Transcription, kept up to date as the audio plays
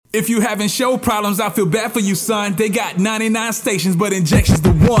If you having show problems, I feel bad for you, son. They got 99 stations, but Injection's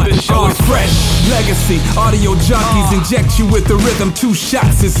the one. The show is fresh. Legacy, audio junkies inject you with the rhythm. 2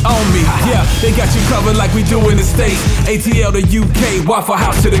 shots, it's on me. Yeah, they got you covered like we do in the States. ATL to UK, Waffle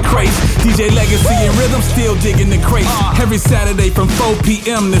House to the crates. DJ Legacy and Rhythm still digging the crates. Every Saturday from 4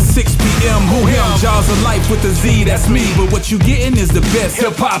 p.m. to 6 p.m. Who him? Jaws of Life with the Z, that's me. But what you getting is the best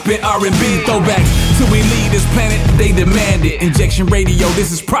hip-hop and R&B throwbacks. Till we leave this planet, they demand it. Injection Radio,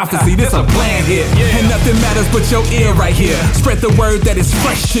 this is prophecy, this a plan here. And nothing matters but your ear right here. Spread the word that is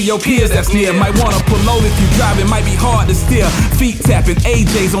fresh to your peers that's near. Might wanna pull over if you drive, it might be hard to steer. Feet tapping,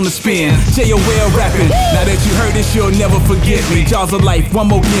 AJ's on the spin, J.O.L. rapping. Now that you heard this, you'll never forget me. Jaws of Life, one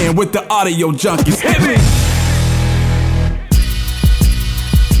more again with the audio junkies. Hit me!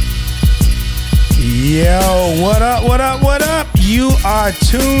 Yo, what up, what up, what up? You are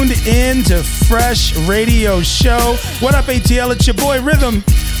tuned in to Fresh Radio Show. What up, ATL? It's your boy Rhythm.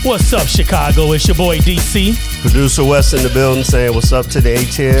 What's up, Chicago? It's your boy DC. Producer West in the building saying what's up to the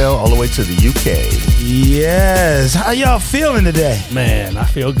ATL all the way to the UK. Yes. How y'all feeling today? Man, I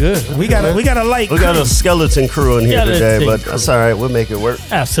feel good. We got a light crew. We got a skeleton crew in here today, but that's all right. We'll make it work.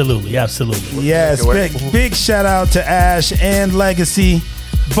 Absolutely, absolutely. Yes, big shout out to Ash and Legacy.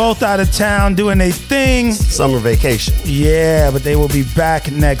 Both out of town doing their thing. Summer vacation. Yeah, but they will be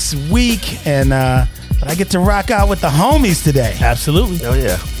back next week. And but I get to rock out with the homies today. Absolutely. Oh,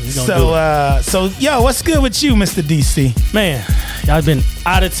 yeah. So yo, what's good with you, Mr. DC? Man, I've been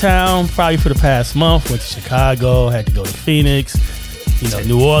out of town probably for the past month. Went to Chicago, had to go to Phoenix,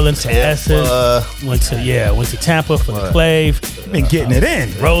 New Orleans, Essex. Went to Tampa for the Clave. Been getting it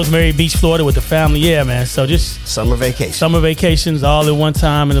in. Rosemary Beach, Florida with the family. Yeah, man. So just summer vacation. Summer vacations all at one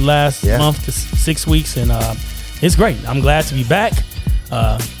time in the last month to 6 weeks. And it's great. I'm glad to be back.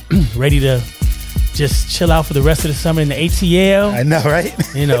 Ready to just chill out for the rest of the summer in the ATL. I know, right?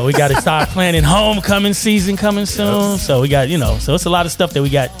 We got to start planning homecoming season coming soon. So we got, so it's a lot of stuff that we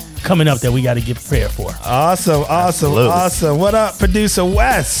got coming up that we got to get prepared for. Awesome. What up, producer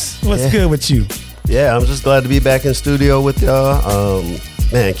Wes? What's good with you? Yeah, I'm just glad to be back in studio with y'all.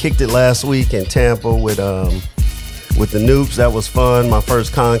 Man, kicked it last week in Tampa with the Noops. That was fun. My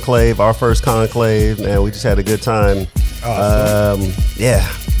first conclave, our first conclave. Man, we just had a good time. Awesome.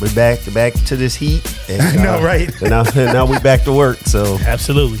 We're back to this heat. And, I know, right? and now we back to work. So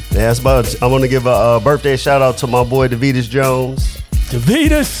absolutely. Yeah, I want to give a birthday shout out to my boy DeVitas Jones.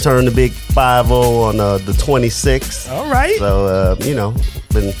 DeVitas turned the big 50 on the 26th. All right. So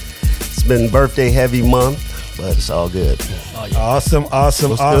it's been birthday heavy month, but it's all good. Oh, yeah. Awesome. What's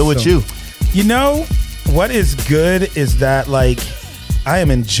good with you? What is good is that I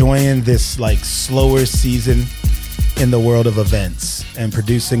am enjoying this slower season in the world of events and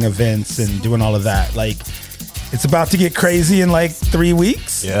producing events and doing all of that. It's about to get crazy in 3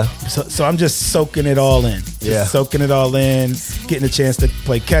 weeks. Yeah. So I'm just soaking it all in. Soaking it all in, getting a chance to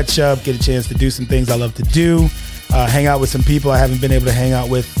play catch up, get a chance to do some things I love to do, hang out with some people I haven't been able to hang out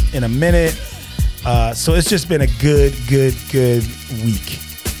with in a minute. So it's just been a good week.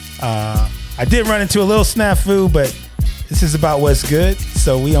 I did run into a little snafu, but this is about what's good,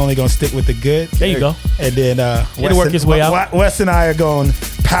 so we only gonna stick with the good. There you go. And then it'll work its way out. Wes and I are going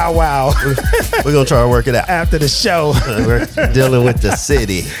powwow. We're gonna try to work it out after the show. We're dealing with the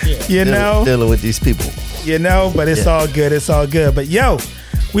city. Dealing with these people. But it's all good. It's all good. But yo,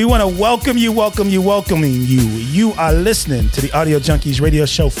 we want to welcoming you. You are listening to the Audio Junkeez radio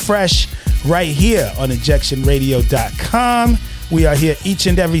show fresh right here on injectionradio.com. We are here each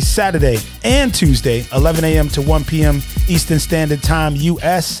and every Saturday and Tuesday, 11 a.m. to 1 p.m. Eastern Standard Time,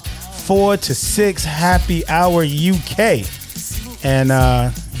 U.S., 4 to 6, happy hour, UK. And,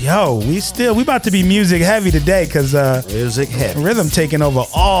 we about to be music heavy today because music heavy. Rhythm taking over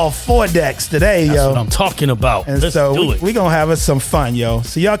all 4 decks today, That's what I'm talking about. And Let's so do it. we going to have us some fun, yo.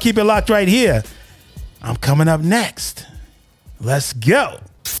 So y'all keep it locked right here. I'm coming up next. Let's go.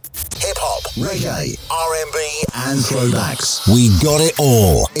 Hip-hop, reggae, R&B, and throwbacks. We got it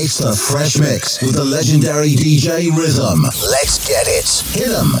all. It's the Fresh Mix with the legendary DJ Rhythm. Let's get it. Hit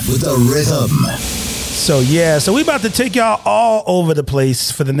 'em with the rhythm. So we about to take y'all all over the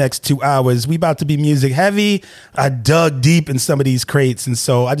place for the next 2 hours. We about to be music heavy. I dug deep in some of these crates, and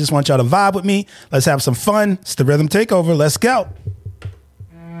so I just want y'all to vibe with me. Let's have some fun. It's the Rhythm Takeover. Let's go.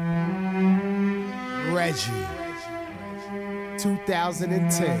 Reggie,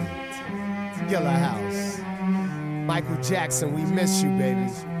 2010. Yellow House. Michael Jackson, we miss you, baby.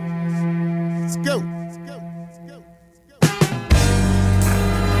 Let's go.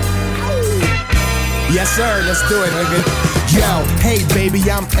 Yes, sir. Let's do it, nigga. Yo, hey baby,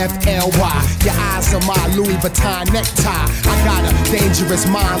 I'm FLY. Your eyes on my Louis Vuitton necktie. I got a dangerous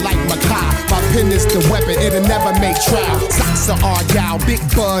mind like Makai. My pen is the weapon, it'll never make trial. Socks are Argyle, big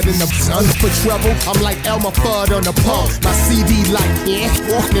bud in the sun. For trouble, I'm like Elmer Fudd on the pump. My CD like,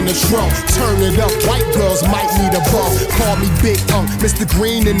 walking in the trunk. Turn it up, white girls might need a bump. Call me Big Mr.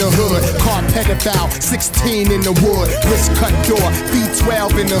 Green in the hood. Car pedophile, 16 in the wood. Wrist cut door,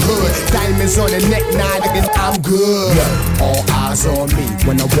 B12 in the hood. Diamonds on the neck, and I'm good. Yeah, all eyes on me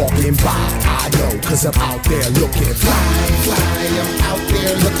when I'm walking by. I know, cause I'm out there looking fly, fly. I'm out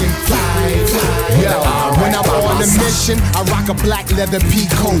there looking fly, fly. Yo, when I'm on a mission, I rock a black leather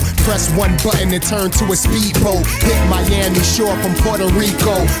peacoat. Press one button and turn to a speedboat. Hit Miami shore from Puerto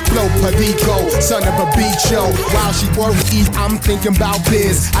Rico. Flow Perico, son of a beach show. While she worried, I'm thinking about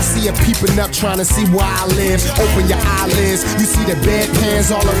biz. I see her peeping up trying to see where I live. Open your eyelids, you see the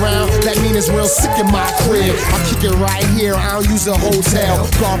bedpans all around. That mean it's real sick in my crib. I kick it right here, I don't use a hotel.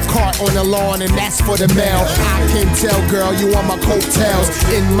 Golf cart on the lawn and that's for the mail. I can tell, girl, you on my coattails.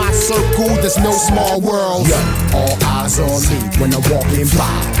 In my circle, there's no small world. Yeah, all eyes on me when I'm walking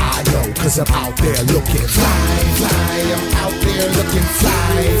by. I know, cause I'm out there looking fly, fly. I'm out there looking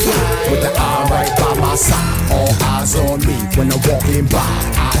fly, fly. With the eye right by my side. All eyes on me when I'm walking by.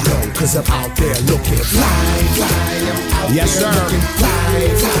 I know, cause I'm out there looking fly, fly. I'm out yes, there sir. Looking fly,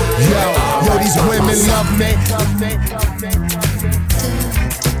 fly. Yo, these women love me.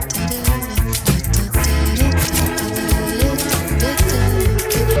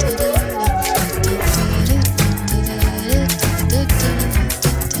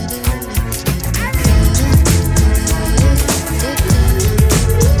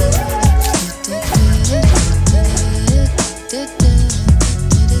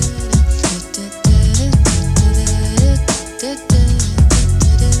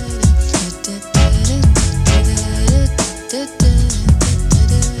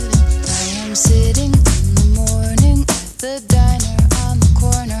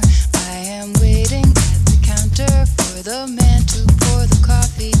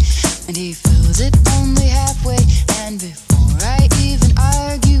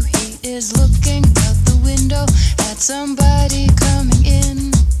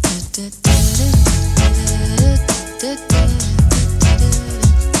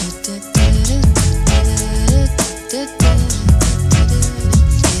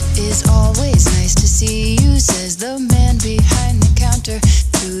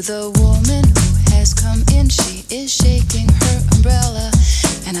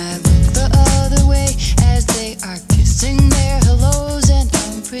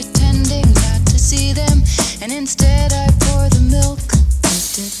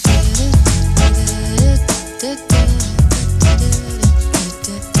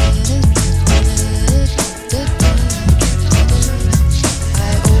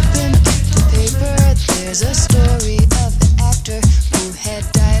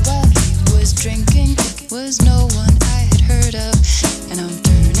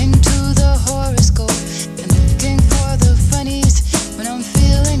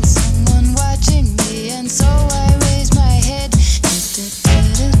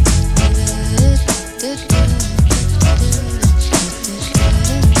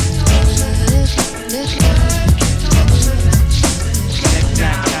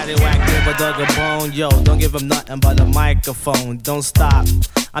 Don't stop,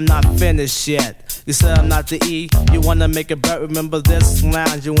 I'm not finished yet. You said I'm not the E, you wanna make it better. Remember this,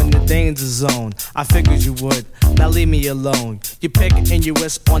 lounge, you in the danger zone. I figured you would, now leave me alone. You pick and you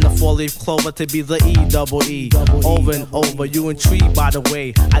wish on the 4-leaf clover to be the E-double-E. Over and over, you intrigued by the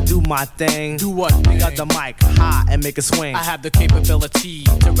way I do my thing. Do what? We got the mic high and make it swing. I have the capability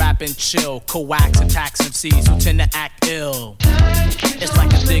to rap and chill, coax and tax MCs who tend to act ill. It's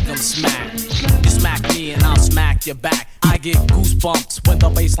like a dig 'em smack. You smack me and I'll smack your back. I get goosebumps when the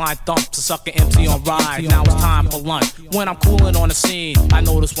bassline thumps. A sucker MC on ride. Now it's time for lunch. When I'm cooling on the scene, I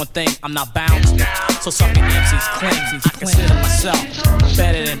notice one thing: I'm not bouncing. So sucker MCs clean. I consider myself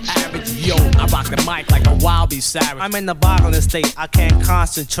better than average. Yo, I rock the mic like a wild beast savage. I'm in the boggling state. I can't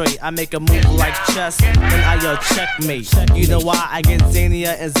concentrate. I make a move like chess when I yell checkmate. You know why I get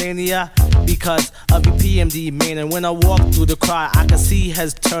zanier and zanier? Because of the PMD man. And when I walk through the crowd, I can see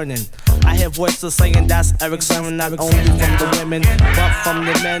heads turning. I hear voices saying that's Eric Sermon, not only from the women, but from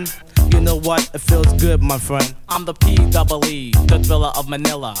the men. You know what? It feels good, my friend. I'm the P-double-E, the thriller of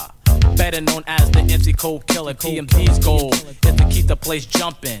Manila. Better known as the MC Code Killer. PMD's goal is to keep the place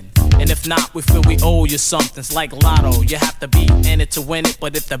jumping. And if not, we feel we owe you something. It's like Lotto, you have to be in it to win it.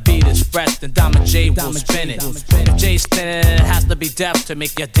 But if the beat is fresh, then Diamond J will spin it. If J's spinning it, it has to be deaf to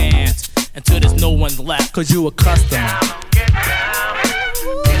make you dance until there's no one left. Cause you a customer.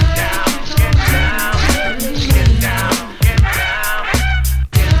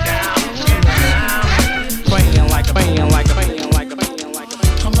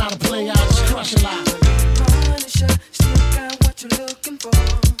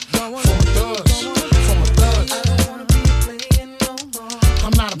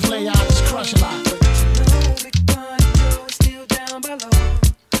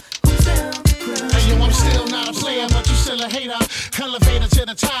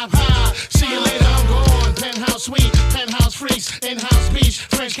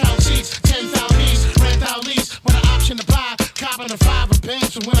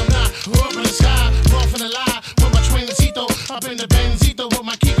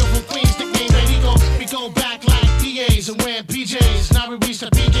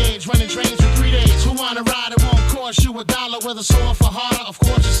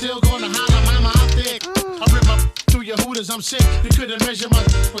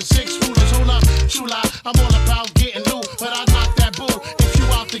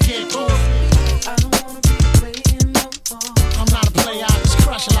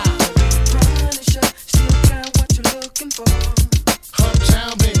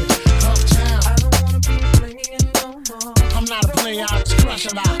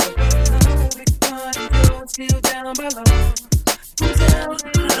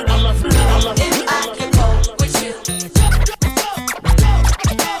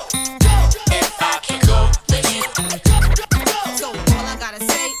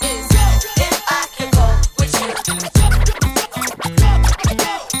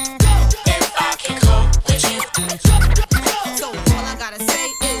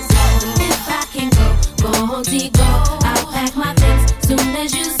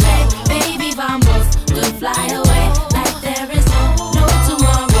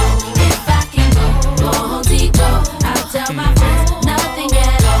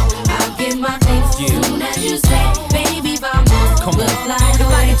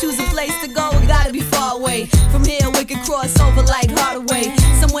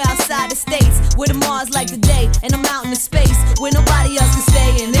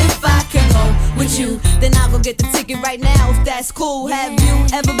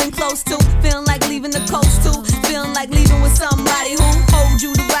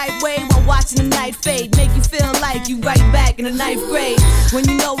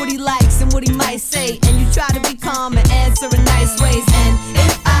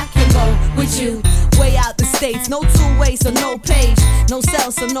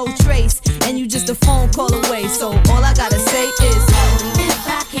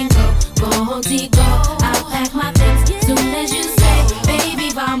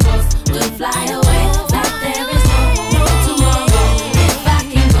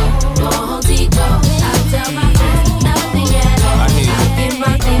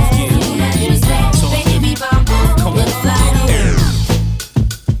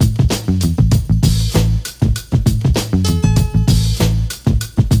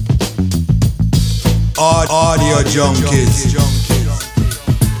 Audio Junkeez.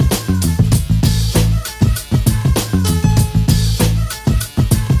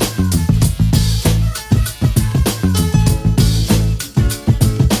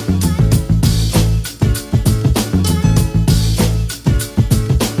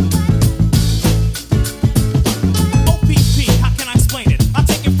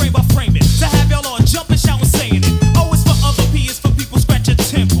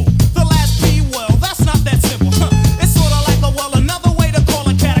 It's sorta like a well, another way to call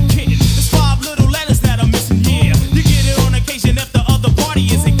a cat a kitten. There's 5 little letters that are missing here. You get it on occasion if the other party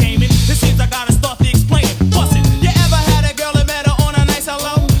isn't gaming. It seems I gotta start to explain it. Bust it. You ever had a girl that met her on a nice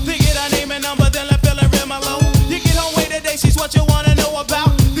hello? They get her name and number, then left feeling real mellow. You get home way today, she's what you wanna know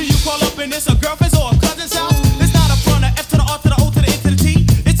about. Do you call up and it's a girlfriend's or a cousin's house? It's not a front, a F to the R to the O to the N to the T.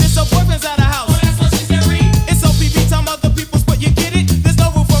 It's just a boyfriend's at a house. Well, that's what she said, read. It's OPP, time other people's, but you get it. There's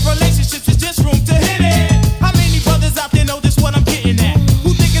no room for relationships, it's just room to hit it. How many brothers out there know this what I'm getting at?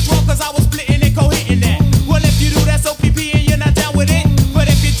 Who think it's wrong cause I was splitting and co-hitting that? Well, if you do, that's OPP and you're not down with it. But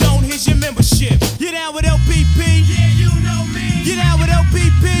if you don't, here's your membership. You down with LPP? Yeah, you know me. You down with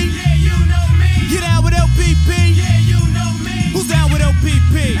LPP? Yeah, you know me. You down with LPP? Yeah, you know me. Who's down with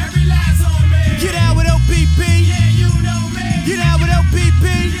LPP? Every last on me. You down with LPP? Yeah, you know me. You down with LPP?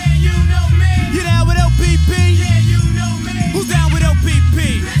 Yeah, you know me. You down with LPP? Yeah, you know me. Who's down with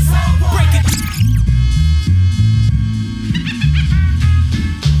LPP? Break it.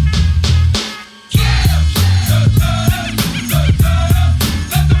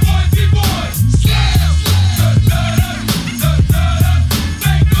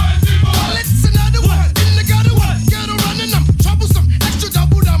 Well, it's another one in the gutter one. Gotta run the number.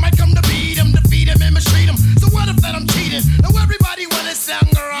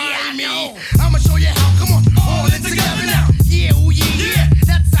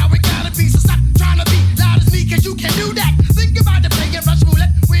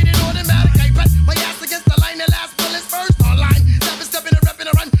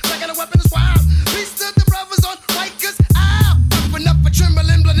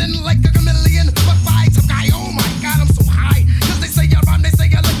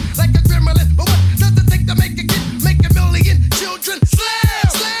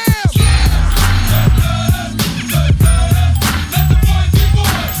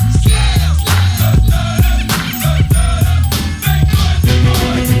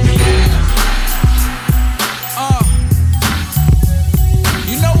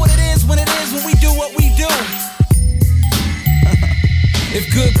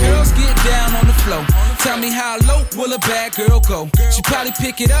 a bad girl go. She probably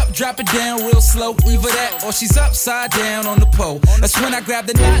pick it up, drop it down real slow. Either that or she's upside down on the pole. That's when I grab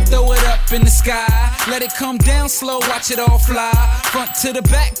the knot, throw it up in the sky. Let it come down slow, watch it all fly. Front to the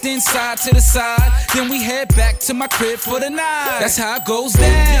back, then side to the side. Then we head back to my crib for the night. That's how it goes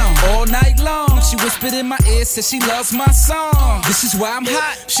down all night long. She whispered in my ear, said she loves my song. This is why I'm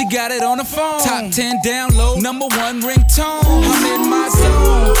hot, she got it on the phone. Top 10 download, #1 ringtone. I'm in my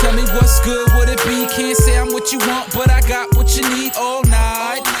zone, tell me what's good, would it be? Can't say I'm what you want, but I got what you need all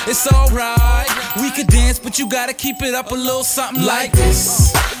night. It's alright, we could dance, but you gotta keep it up a little something like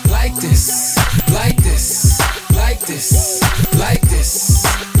this. Like this, like this, like this, like this,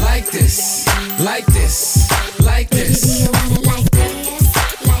 like this, like this, like this. You want it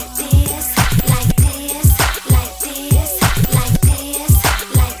like this, like this, like this, like this, like this,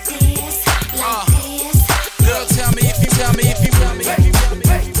 like this, like this. Girl, tell me if you, tell me if you, tell me if you.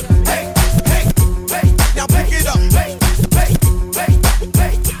 Now pick it up. Hey, hey, hey,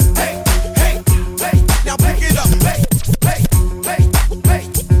 hey, hey, hey, hey. Now pick it up. Hey, hey, hey, hey,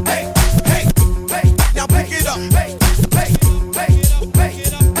 hey, hey, hey. Now pick it up. Hey, hey, hey,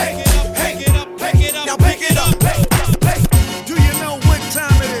 hey, hey, hey. Now pick it up. Hey, hey. Do you know what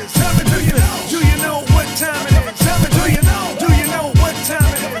time it is? Tell me, do you know? Do you know what time it is? Tell me, do you know? Do you know what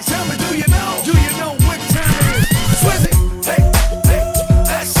time it is? Tell me, do you know? Do you know what time it is? Swizzy, hey, hey,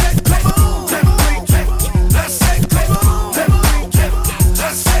 I said, come on. I said, come on.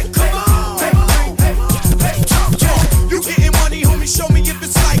 I said, come on. Talk. You getting money, homie? Show me if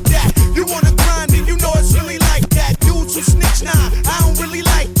it's like that. You wanna grind and you know it's really like that. Dudes who snitch, nah, I don't really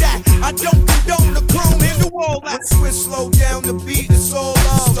like that. I don't condone the chrome and the wall. That switch, slow down the beat, it's all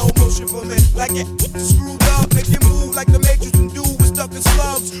slow motion for me. Like it screwed up, make it move like the Matrix and do with stuck in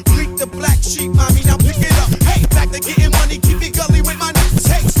slugs. Bleak the black sheep, mommy, now pick it up. Hey, back to getting money, keep it gully with my niggas.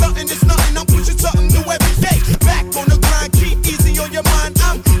 Hey, something is nothing, I'm pushing something new every day. Back on the grind, keep easy on your mind.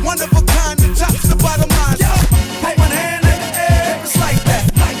 I'm one of a kind, the top's the bottom line. Yo, put one hand in the air if it's like that.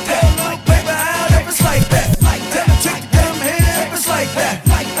 Like that. Look, baby, out if it's like that. Like that. Take the damn hand if it's like that.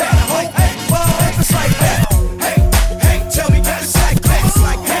 Like that. Hope, well, if it's like that. Hey, hey, tell me if it's like that. It's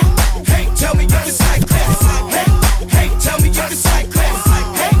like hey, hey, tell me if it's like that. It's like hey, hey, tell me if it's like that. It's like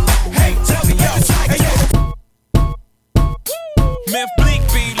hey, hey, tell me if it's like that. Meth Bleak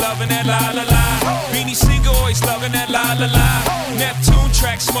be loving that la la la. Beanie Siegel always loving that la la la. Neptune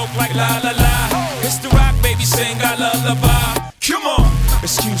track smoke like la la la. It's the rock baby sing I lullaby. Come on,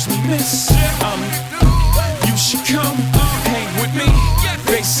 excuse me miss. You should come hang with me.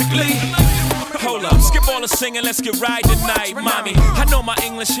 Basically. Hold up, skip all the singing, let's get right tonight, mommy. I know my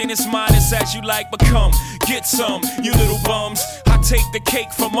English ain't as modest as you like, but come, get some, you little bums. I take the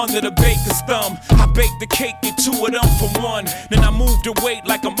cake from under the baker's thumb. I bake the cake, get 2 of them for 1. Then I move the weight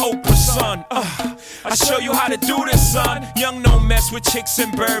like I'm Oprah's son. I show you how to do this, son. Young no mess with chicks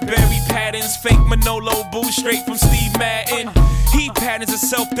and Burberry patterns. Fake Manolo boo straight from Steve Madden. He patterns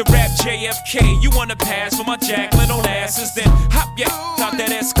himself to rap JFK. You wanna pass for my Jacqueline on asses, then hop ya out that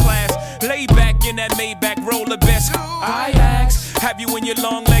S-Class. Lay back in that Maybach, roll the best. I ask, have you in your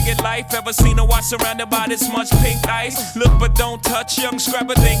long-legged life ever seen a watch surrounded by this much pink ice? Look but don't touch, young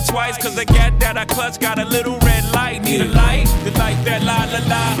scrapper, think twice. Cause the gat that I clutch got a little red light. Need a light, the light that la la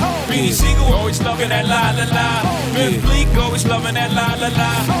la. Beanie Siegel always loving that la la la. Bill Bleak always loving that la la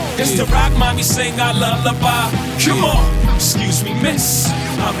la. It's the rock mommy sing I lullaby. Come on, excuse me miss,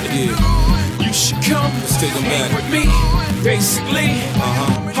 I'm the you should come, take 'em back with me. Basically,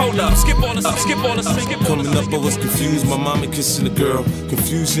 hold up, skip all the singing. Coming up, I was confused. My mommy kissing the girl.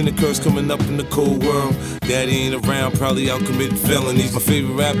 Confusion occurs coming up in the cold world. Daddy ain't around, probably out committing felonies. My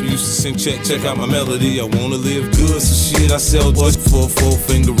favorite rapper used to sing, check out my melody. I wanna live good, so shit, I sell boys for a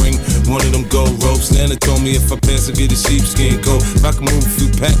 4-finger ring. One of them gold ropes. Nana told me if I pass, I get a sheepskin coat. If I can move a few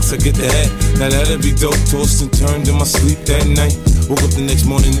packs, I get the hat. Now that'd be dope. Tossed and turned in my sleep that night. Woke up the next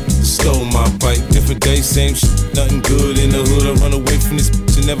morning, stole my bike. Different day, same shit, nothing good in the hood. I run away from this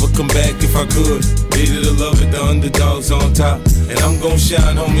bitch and never come back if I could. Hated to love it, the underdogs on top. And I'm gon'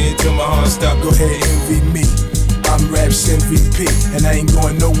 shine, homie, until my heart stop. Go ahead, envy me. I'm Raps MVP, and I ain't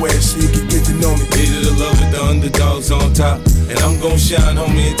going nowhere, so you can get to know me. Hated to love it, the underdogs on top. And I'm gon' shine,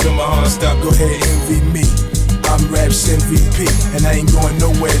 homie, until my heart stop. Go ahead, envy me. I'm Raps MVP, and I ain't going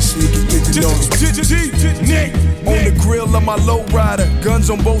nowhere, so you can get to know me. On the grill of my lowrider, guns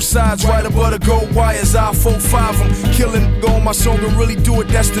on both sides, right above the gold wires. I 4-5 them, killing on my song and really do it.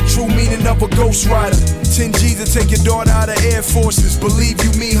 That's the true meaning of a ghost rider. 10 G's to take your daughter out of Air Forces. Believe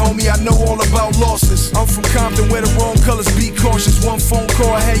you me, homie, I know all about losses. I'm from Compton where the wrong colors be cautious. One phone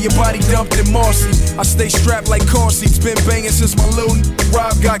call, I had your body dumped in Marcy. I stay strapped like car seats, been banging since my little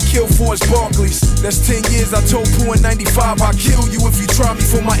Rob got killed for his Barclays. That's 10 years I told Told Pooh in 95, I'll kill you if you try me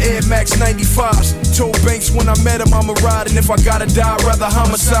for my Air Max 95s. Told Banks when I met him, I'ma ride, and if I gotta die, I'd rather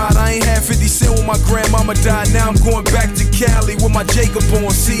homicide. I ain't had 50 cent when my grandmama died. Now I'm going back to Cali with my Jacob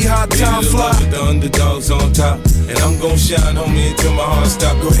on. See how time fly. The underdogs on top, and I'm gon' shine, homie, until my heart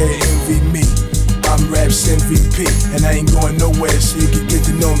stop. Go ahead, envy me. I'm Raps MVP, and I ain't going nowhere, so you can get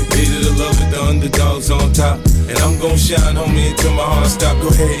to know me. Hated the love with the underdogs on top, and I'm gon' shine, homie, until my heart stop. Go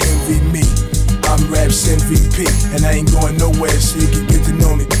ahead, envy me. I'm Raps MVP, and I ain't going nowhere, so you can get to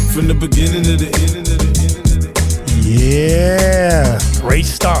know me. From the beginning to the end, Yeah. Great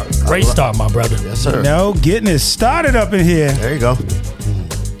start. Great start, my brother. Yes, sir. No, getting it started up in here. There you go.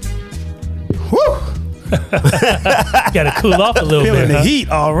 Woo. Got to cool off a little Feeling bit. the Huh? heat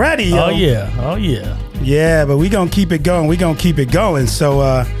already, yo. Oh, yeah. Oh, yeah. Yeah, but we gonna keep it going. We gonna keep it going.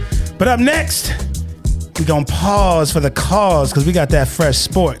 So, but up next, we gonna pause for the cause because we got that fresh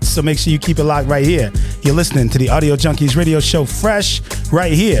sports. So make sure you keep it locked right here. You're listening to the Audio Junkeez radio show Fresh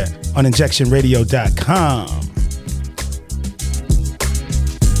right here on injectionradio.com.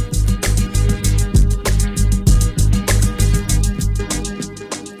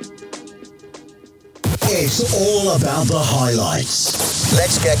 It's all about the highlights.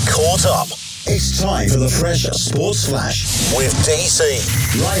 Let's get caught up. It's time for the Fresh Sports Flash with DC.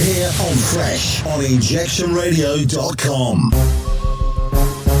 Right here on Fresh on injectionradio.com.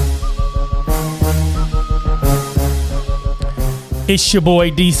 It's your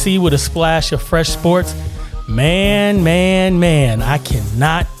boy DC with a splash of fresh sports. Man, I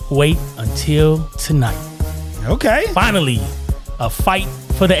cannot wait until tonight. Okay. Finally, a fight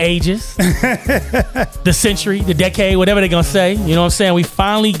for the ages, the century, the decade, whatever they're going to say. You know what I'm saying? We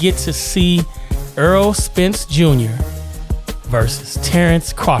finally get to see Earl Spence Jr. versus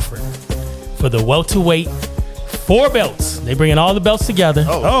Terrence Crawford for the welterweight 4 belts. They bringing all the belts together.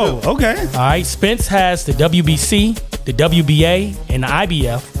 Oh, okay. All right, Spence has the WBC, the WBA, and the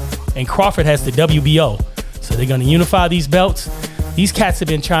IBF, and Crawford has the WBO. So they're going to unify these belts. These cats have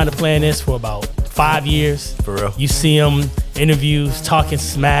been trying to plan this for about 5 years. For real. You see them interviews, talking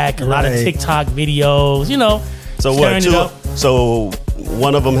smack, a lot of Right. TikTok videos, you know. So stirring what? it up. So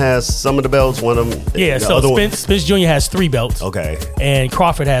one of them has some of the belts. One of them. Yeah, the so other one- Spence Jr. has 3 belts. Okay. And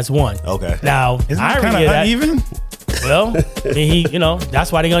Crawford has 1. Okay. Now, Isn't I it kind already of hear that. uneven? Well, I mean,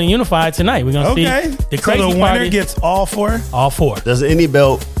 that's why they're going to unify it tonight. We're going to Okay. see the So crazy the part winner is gets all 4? all 4. Does any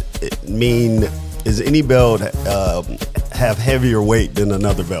belt mean? Is any belt have heavier weight than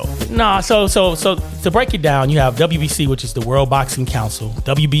another belt? Nah, so to break it down, you have WBC, which is the World Boxing Council.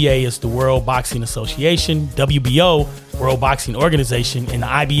 WBA is the World Boxing Association. WBO, World Boxing Organization, and the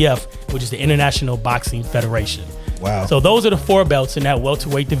IBF, which is the International Boxing Federation. Wow. So those are the 4 belts in that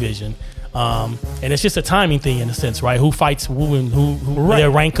welterweight division. And it's just a timing thing in a sense, right? Who fights who and who they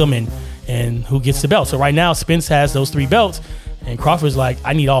rank them and who gets the belt. So right now, Spence has those 3 belts, and Crawford's like,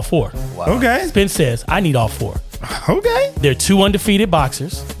 I need all 4. Wow. Okay. Spence says, I need all 4. Okay. They're 2 undefeated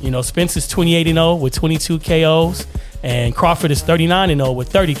boxers. You know, Spence is 28-0 with 22 KOs, and Crawford is 39-0 with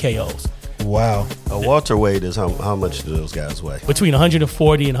 30 KOs. Wow. A welterweight is how much do those guys weigh? Between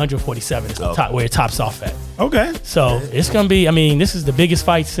 140 and 147 is the Okay. top, where it tops off at. Okay. So it's going to be, I mean, this is the biggest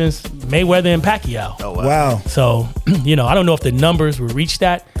fight since Mayweather and Pacquiao. Oh Wow. So, I don't know if the numbers will reach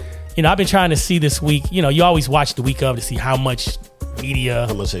that. I've been trying to see this week, you always watch the week of to see how much media.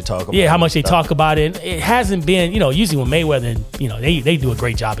 How much they talk about? Yeah, how much they talk about it. It hasn't been, usually when Mayweather, they do a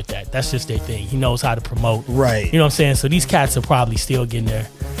great job at that. That's just their thing. He knows how to promote. Right. You know what I'm saying? So these cats are probably still getting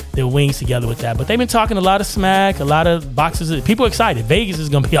their wings together with that. But they've been talking a lot of smack, a lot of boxes. People are excited. Vegas is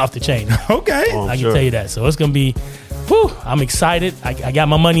going to be off the chain. Okay. Oh, I can sure. tell you that. So it's going to be, I'm excited. I got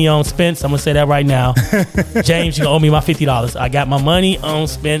my money on Spence. I'm going to say that right now. James, you're going to owe me my $50. I got my money on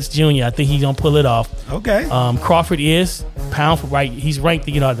Spence Jr. I think he's going to pull it off. Okay. Crawford is pound for right. He's ranked,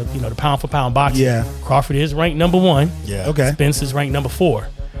 the pound for pound boxing. Yeah. Crawford is ranked number 1. Yeah. Okay. Spence is ranked number 4.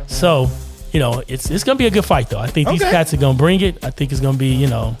 So, it's going to be a good fight, though. I think these Okay. cats are going to bring it. I think it's going to be,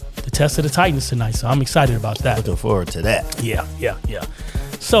 the test of the Titans tonight. So I'm excited about that. Looking forward to that. Yeah.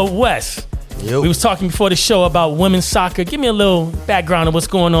 So, Wes, Yep. we was talking before the show about women's soccer. Give me a little background of what's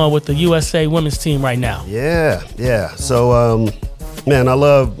going on with the USA women's team right now. Yeah. So, man, I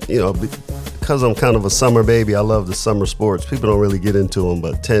love, because I'm kind of a summer baby, I love the summer sports. People don't really get into them,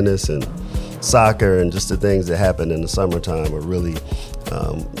 but tennis and soccer and just the things that happen in the summertime are really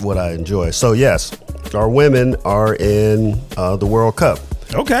what I enjoy. So, yes, our women are in the World Cup.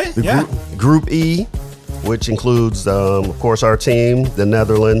 Okay. The Yeah. Group E, which includes, of course, our team, the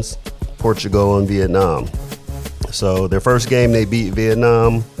Netherlands, Portugal, and Vietnam. So their first game, they beat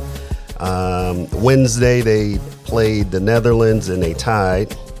Vietnam. Wednesday, they played the Netherlands, and they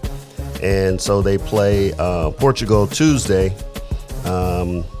tied. and so they play Portugal Tuesday,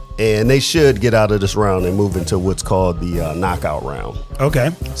 and they should get out of this round and move into what's called the knockout round.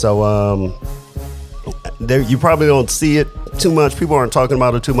 Okay. So you probably don't see it too much. People aren't talking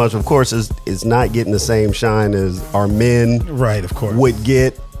about it too much. Of course, it's not getting the same shine as our men, right? Of course, would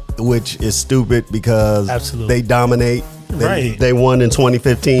get, which is stupid because they dominate. Right. They won in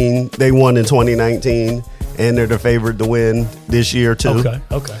 2015. They won in 2019, and they're the favorite to win this year too.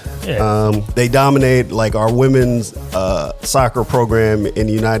 Okay. Yeah. They dominate. Like our women's soccer program in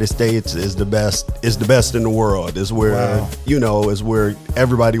the United States is the best. Is the best in the world. Is where is where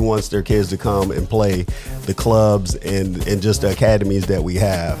everybody wants their kids to come and play. The clubs and just the academies that we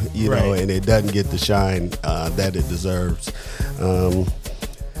have, you know, and it doesn't get the shine that it deserves.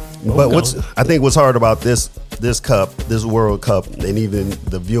 But I think what's hard about this cup, this World Cup, and even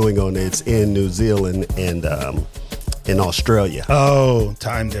the viewing on it's in New Zealand and in Australia. Oh,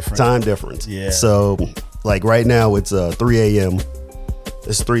 time difference. Yeah. So, like right now, it's 3 a.m.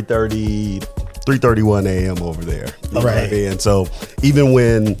 It's 3:31 a.m. over there. Right. And so even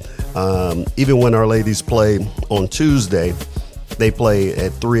when our ladies play on Tuesday, they play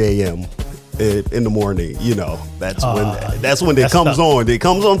at 3 a.m. in the morning. You know, that's when it comes on. It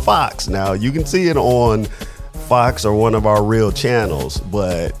comes on Fox. Now you can see it on Fox or one of our real channels,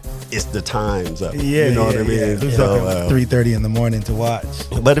 but it's the times of it. Yeah, you know what I mean? Who's up at 3:30 in the morning to watch?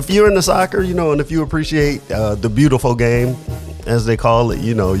 But if you're into soccer, you know, and if you appreciate the beautiful game, as they call it,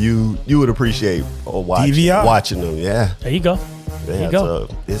 you know, you would appreciate watching them. Yeah. There you go. There you go.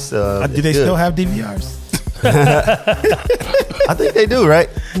 So it's do they still have DVRs? I think they do, right?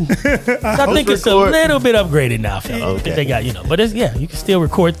 I think it's a little bit upgraded now, fella. Okay. They got, but it's, you can still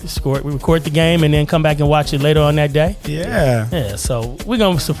record the game and then come back and watch it later on that day. Yeah. So we're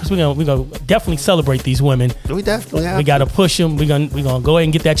gonna definitely celebrate these women. We definitely have. We gotta push them. We're gonna go ahead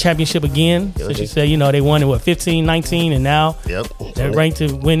and get that championship again. So you said, they won in 15, 19, and now they're ranked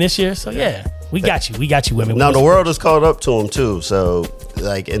to win this year. So we got you. We got you, women. Now the world has caught up to them too. So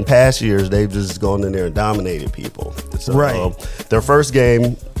like in past years, they've just gone in there and dominated people. So, their first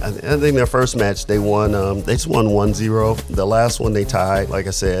game, I think their first match, they won. They just won 1-0. The last one they tied, like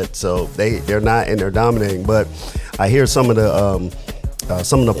I said. So they're not and they're dominating. But I hear some of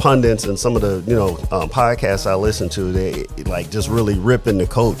the pundits and some of the podcasts I listen to, they like just really ripping the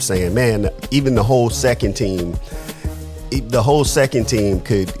coach, saying, man, even the whole second team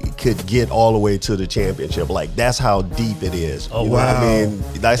could get all the way to the championship. Like that's how deep it is. Oh, wow. What I mean,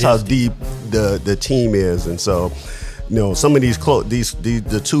 that's how deep the team is. And so, some of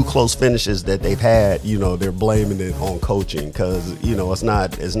the two close finishes that they've had, they're blaming it on coaching because it's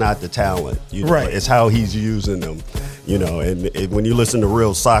not the talent, it's how he's using them, and when you listen to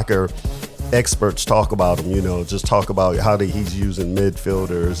real soccer experts talk about him, just talk about how he's using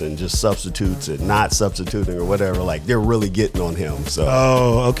midfielders and just substitutes and not substituting or whatever. Like they're really getting on him.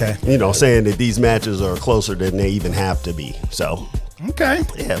 So, saying that these matches are closer than they even have to be. So,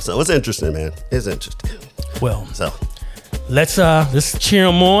 so it's interesting, man. It's interesting. Well, so let's cheer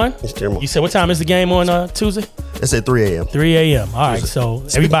them on. You said what time is the game on Tuesday? It's at 3 a.m. 3 a.m. All right. So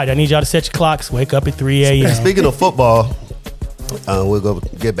everybody, I need y'all to set your clocks. Wake up at 3 a.m. Speaking of football. We'll go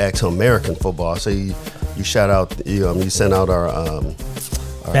get back to American football. So you shout out, you sent out our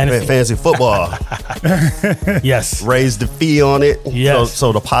fantasy football. Yes. Raise the fee on it. Yes.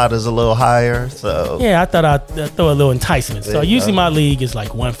 So the pot is a little higher. So I thought I'd throw a little enticement. So usually my league is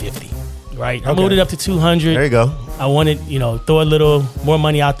like 150. Right, I moved it up to 200. There you go. I wanted, throw a little more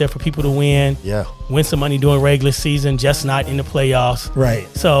money out there for people to win. Yeah, win some money during regular season, just not in the playoffs. Right.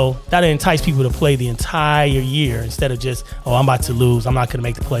 So that'll entice people to play the entire year instead of just, I'm about to lose, I'm not going to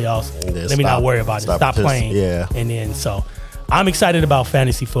make the playoffs. Let me not worry about it. Stop playing. Yeah. And then I'm excited about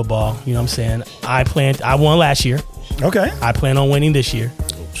fantasy football. You know what I'm saying? I won last year. Okay. I plan on winning this year.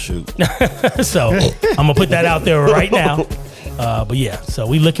 Shoot. So I'm gonna put that out there right now. So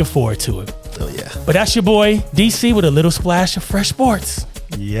we looking forward to it. Oh yeah. But that's your boy DC with a little splash of fresh sports.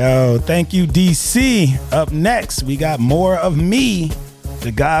 Yo, thank you, DC. Up next, we got more of me,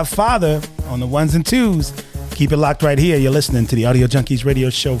 the Godfather, on the ones and twos. Keep it locked right here. You're listening to the Audio Junkeez radio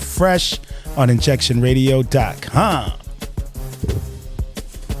show, fresh on injectionradio.com.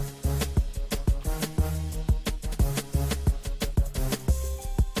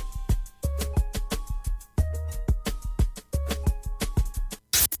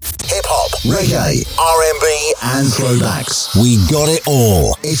 Reggae, R&B, and throwbacks. We got it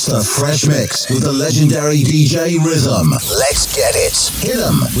all. It's the Fresh Mix with the legendary DJ Rhythm. Let's get it. Hit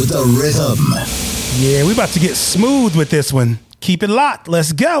 'em with the rhythm. Yeah, we about to get smooth with this one. Keep it locked.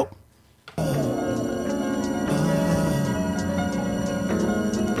 Let's go.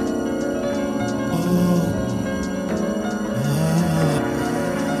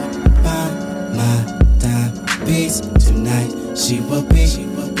 tonight. She will be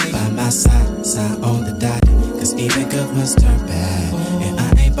by my side, side on the dot. Cause even good ones turn bad, and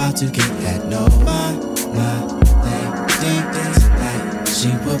I ain't about to get that. No, my lady tonight. She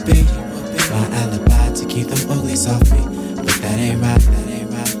will be my alibi to keep them uglies off me. But that ain't right.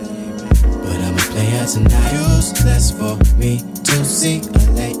 But I'ma play her tonight. Useless for me to see a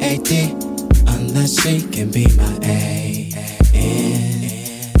lady unless she can be my A-N-G-E-L.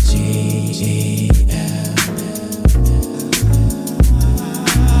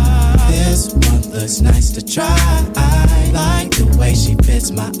 This one looks nice to try. I like the way she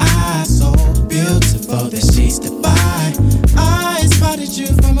fits my eyes. So beautiful that she's divine. I spotted you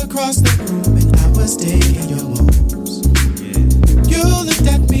from across the room and I was digging your moves. You looked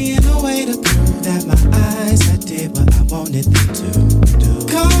at me in a way to prove that my eyes I did what I wanted them to do.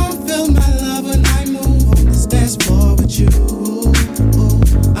 Come feel my love when I move on this dance floor with you.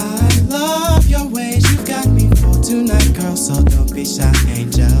 I love your ways, you got me for tonight, girl, so don't be shy,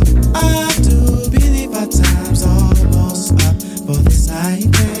 angel. I do believe our time's almost up for this night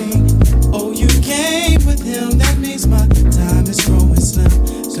thing. Oh, you came with him, that means my time is growing slim.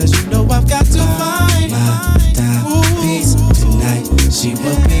 Cause you know I've got to find my timepiece tonight. She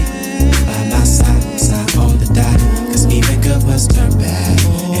will be by my side, side on the dot. Cause even good ones turn bad,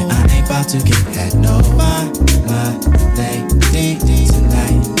 and I ain't about to get that. No, my lady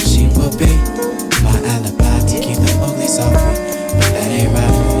tonight. She will be my alibi to keep the uglies off me. But that ain't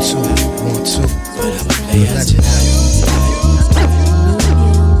right. One, two. But I'ma play her tonight.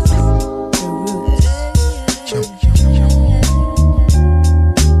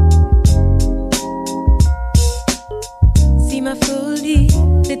 Si ma folie,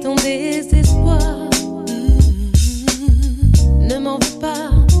 c'est ton désespoir, ne m'en veux pas.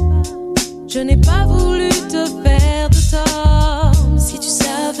 Je n'ai pas voulu te faire de tort. Si tu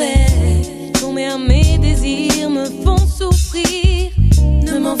savais combien mes désirs me font souffrir,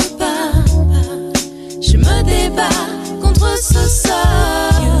 ne m'en veux pas. Je me débat contre ce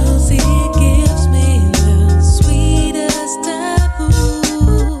sort. Music gives me the sweetest taboo.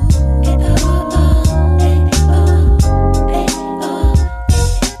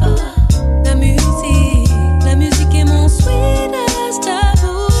 La musique est mon sweetest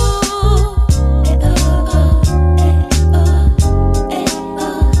taboo.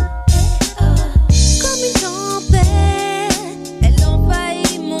 Comme une tempête, elle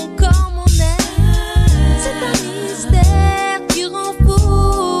envahit mon corps, mon âme. C'est un mystère qui rend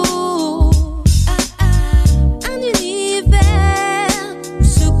fou. Un univers où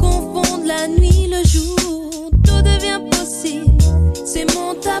se confondent la nuit, le jour. Tout devient possible, c'est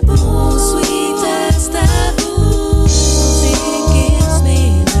mon tabou. Sweetest taboo. Music gives me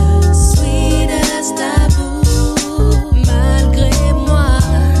the sweetest taboo. Malgré moi,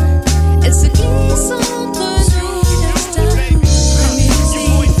 elle se glisse entre nous.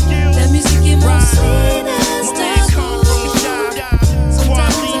 La musique est mon sweetest taboo.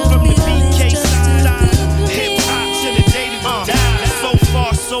 Sometimes I feel it's just too good to me. So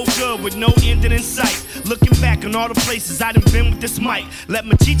far, so good, with no ending in sight. Looking back on all the places I done been with this mic. Let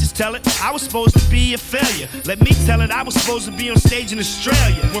my teachers tell it, I was supposed to be a failure. Let me tell it, I was supposed to be on stage in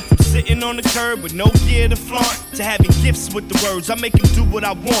Australia. Went from sitting on the curb with no gear to flaunt to having gifts with the words. I make them do what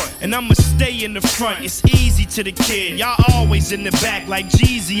I want, and I'ma stay in the front. It's easy to the kid, y'all always in the back like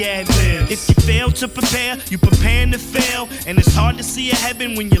Jeezy ad libs. If you fail to prepare, you preparing to fail. And it's hard to see a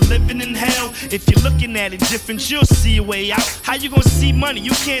heaven when you're living in hell. If you're looking at it different, you'll see a way out. How you gonna see money?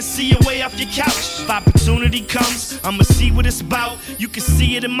 You can't see your way off your couch. If opportunity comes, I'ma see what it's about. You can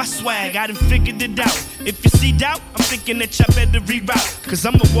see it in my swag, I done figured it out. If you see doubt, I'm thinking that y'all better reroute. Cause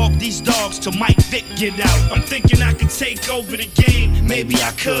I'ma walk these dogs till Mike Vick get out. I'm thinking I could take over the game, maybe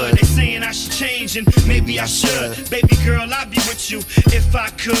I could. They saying I should change and maybe I should. Baby girl, I'd be with you if I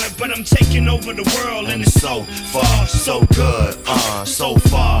could. But I'm taking over the world and it's so far, so good. So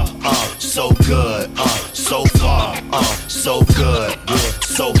far, so good. So far, so good.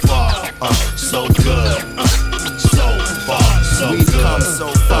 So far, so good. So far, so We've good. come so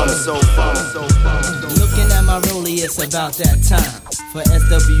far, so far, so far. Looking at my rollie, it's about that time for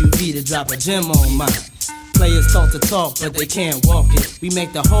SWV to drop a gem on mine. Players talk to talk, but they can't walk it. We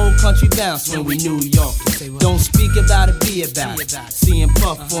make the whole country bounce when we New York it. Don't speak about it, be about it. Seeing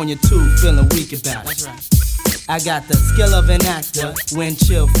Puff on your tube, feeling weak about it. I got the skill of an actor, wind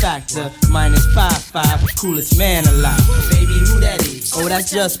chill factor, minus 5'5", coolest man alive. Baby, who that is? Oh,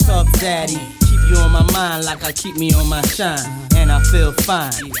 that's just Puff Daddy. Keep you on my mind like I keep me on my shine. And I feel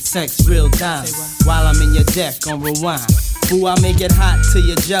fine, sex real time. While I'm in your deck on rewind. Ooh, I make it hot till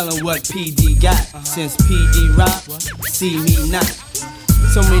you're gelling what PD got. Since PD rock, see me not.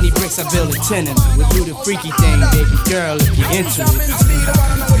 So many bricks I build a tenement. We'll do the freaky thing, baby girl, if you're into it.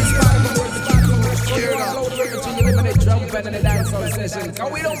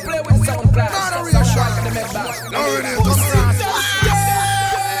 We don't play with sound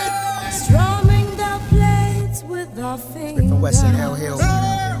Strumming the plates with our fingers. Western Hell Hill.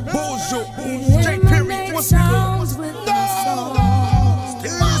 Eliminate sounds with our songs.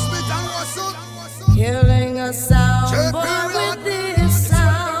 Killing a sound boy with this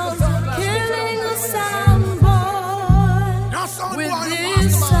sound. Killing a sound boy with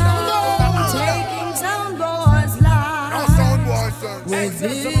this sound. Taking sound boys life with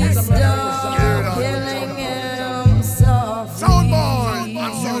this dog. Killing him softly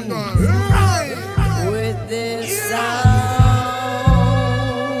with this sound.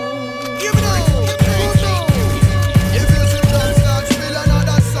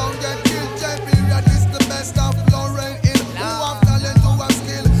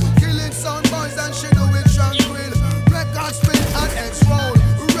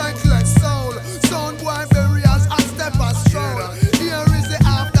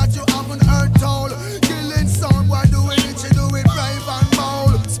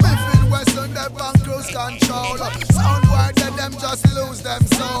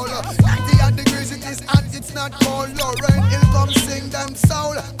 Not cold, Lauren, he'll come sing them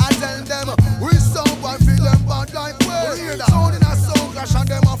soul. I tell them, we sound boy, feel them bad like way. Sound in a sound clash and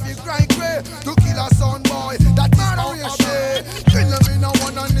them off you cry grey. To kill a sound boy, that is out of shade. Kill them in a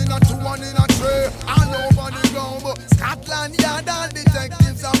one and in a two and in a three. All over the globe, Scotland Yard and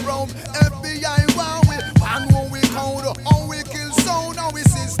detectives are roam. FBI wow, we and when we count, how we kill sound, how we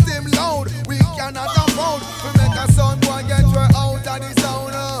system loud. We cannot afford to make a sound boy get way out of the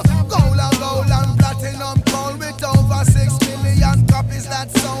zone. Gold and platinum gold with over 6 million copies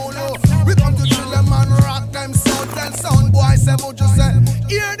that sound. We come to chill them and rock them sound. Tell sound boy say what you say.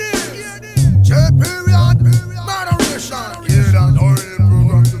 Hear this, J period, moderation. Hear that, oil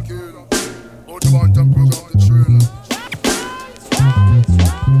program to kill. Out of one time program to trailer.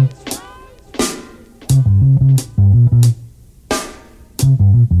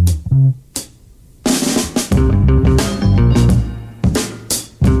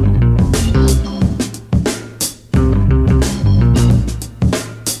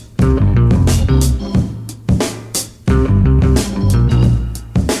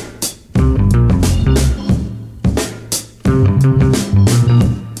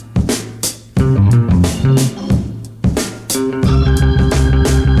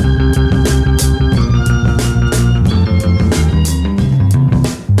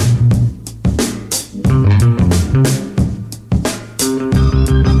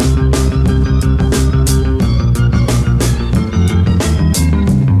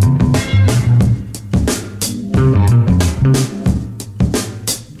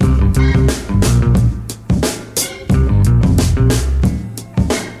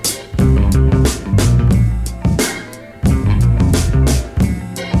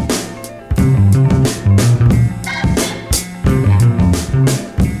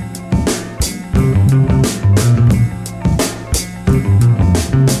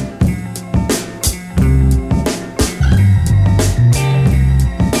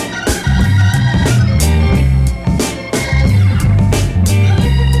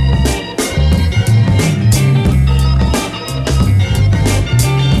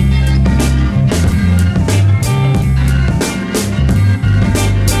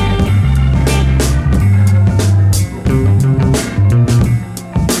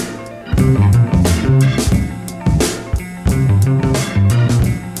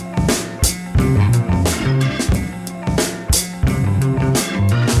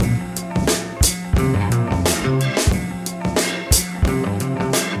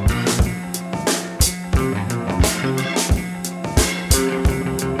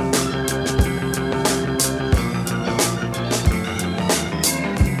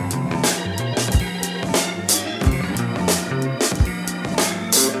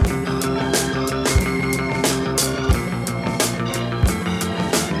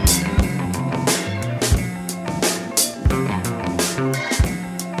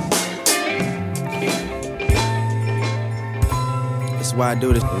 Why I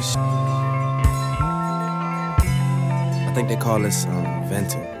do this. I think they call this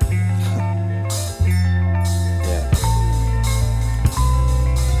venting. Yeah.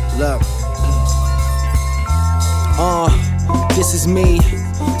 Look. This is me,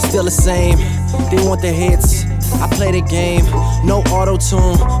 still the same. They want the hits, I play the game, no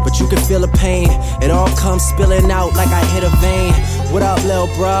auto-tune, but you can feel the pain. It all comes spilling out like I hit a vein. What up, lil'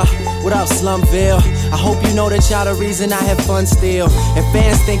 bruh? What up, Slumville? I hope you know that y'all the reason I have fun still. And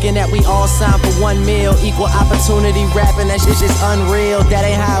fans thinking that we all signed for 1 meal. Equal opportunity rapping, that shit just unreal. That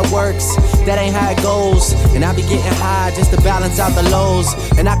ain't how it works, that ain't how it goes. And I be getting high just to balance out the lows.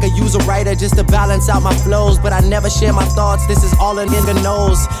 And I could use a writer just to balance out my flows. But I never share my thoughts, this is all a nigga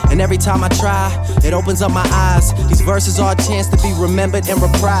knows. And every time I try, it opens up my eyes. These verses are a chance to be remembered and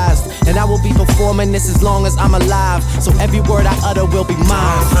reprised. And I will be performing this as long as I'm alive. So every word I utter will be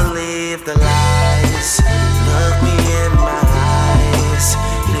mine. Don't believe the lies. Look me in my eyes.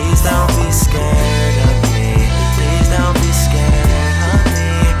 Please don't be scared of me. Please don't be scared of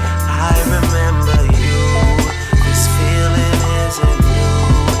me. I remember you. This feeling isn't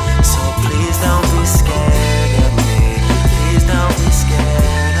new. So please don't be scared of me. Please don't be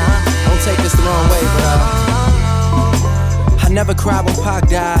scared of me. Don't take this the wrong way, but I never cried when Pac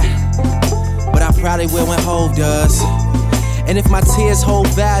died, but I probably will when Hov does. And if my tears hold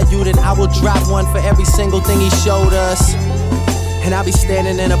value, then I will drop one for every single thing he showed us. And I'll be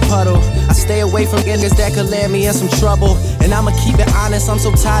standing in a puddle. I stay away from niggas that could land me in some trouble. And I'ma keep it honest, I'm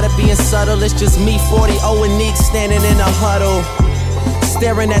so tired of being subtle. It's just me, 40, and Neek standing in a huddle.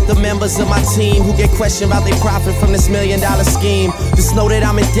 Staring at the members of my team who get questioned about their profit from this $1 million scheme. Just know that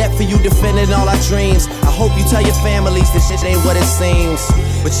I'm in debt for you defending all our dreams. I hope you tell your families this shit ain't what it seems.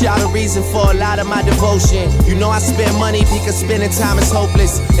 But y'all the reason for a lot of my devotion. You know I spend money because spending time is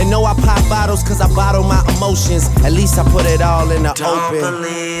hopeless. And know I pop bottles cause I bottle my emotions. At least I put it all in the Don't open. Don't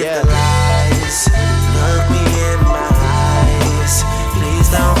believe the lies. Look me in my eyes. Please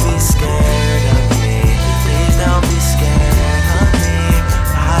don't be scared of me. Please don't be scared of me.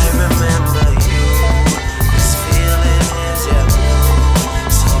 I remember you. This feeling isn't new.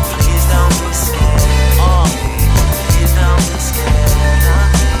 So please don't be scared of me. Please don't be scared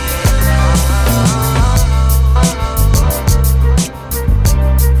of me.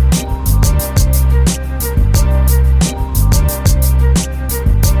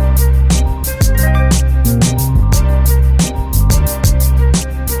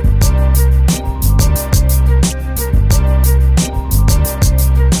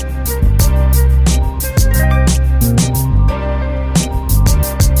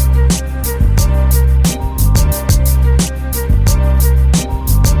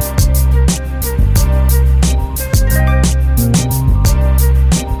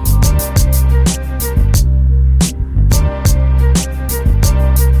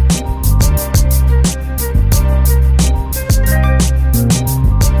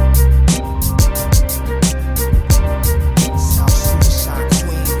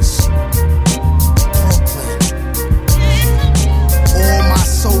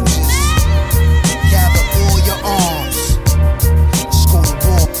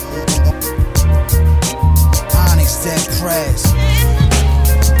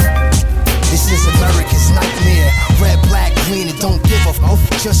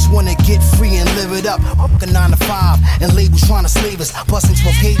 Just wanna get free and live it up. A 9 to 5 and labels trying to slave us. Busting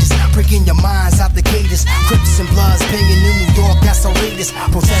 12 pages, breaking your minds out the cages. Crips and Bloods banging in New York, that's outrageous.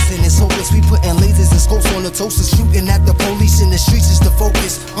 Protesting is hopeless, we putting lasers and scopes on the toasters. Shooting at the police in the streets is the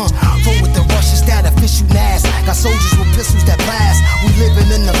focus. Roll with the rushes, that official NAS. Got soldiers with pistols that blast. We living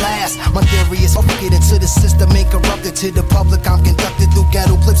in the last. My theory is get into the system, ain't corrupted to the public. I'm conducted through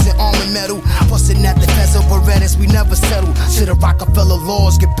ghetto clips and armor metal. Busting at the fence of Berettas, we never settle. To the Rockefeller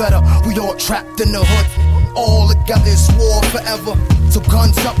laws get better. We all trapped in the hood. All together, it's war forever. So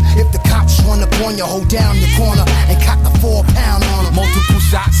guns up, if the cops run up on you, hold down your corner and cock the 4-pound on them. Multiple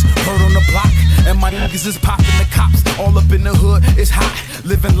shots, heard on the block, and my niggas is popping the cops. All up in the hood, it's hot.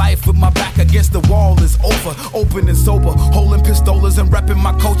 Living life with my back against the wall is over. Open and sober, holding pistolas and repping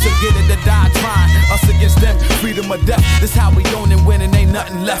my culture. Get it to die trying, us against them, freedom or death. This how we own and winning, ain't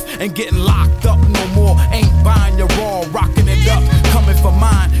nothing left. Ain't getting locked up no more, ain't buying your raw, rocking it up. Coming for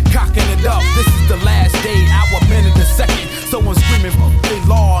mine, cocking it up. This is the last day, hour, minute, and second. Someone screaming for the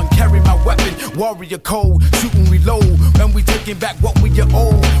law and carry my weapon. Warrior code, shoot and reload. And we taking back what we are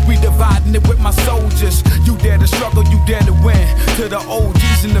owed. We dividing it with my soldiers. You dare to struggle, you dare to win. To the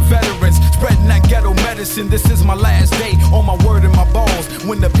OGs and the veterans, spreading that ghetto medicine. This is my last day, on my word and my balls.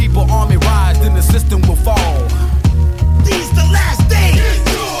 When the people army rise, then the system will fall. These the last days.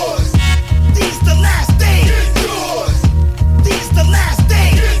 Yours. These the last days. Yours. These the last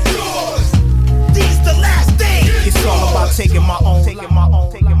days. Yours. These the last days. It's all about taking my own. Taking my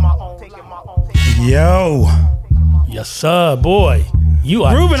own. Taking my own. Taking my own. Yo. Yes, sir, boy. You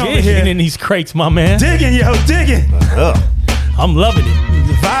are Grooving over digging here. in these crates, my man. Digging, yo, digging. I'm loving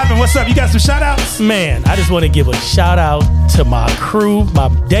it. Vibing, what's up? You got some shout outs? Man, I just want to give a shout out to my crew, my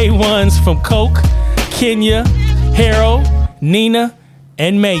day ones from Coke, Kenya, Harold, Nina,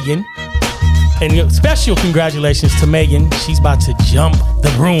 and Megan. And special congratulations to Megan. She's about to jump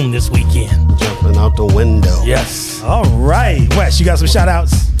the broom this weekend. Jumping out the window. Yes. All right. Wes, you got some shout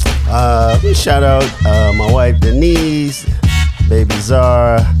outs? Shout out my wife Denise, baby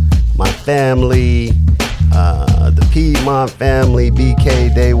Zara, my family, the Piedmont family,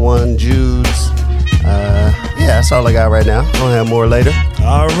 BK, Day One, Judes. Yeah, that's all I got right now. I'll have more later.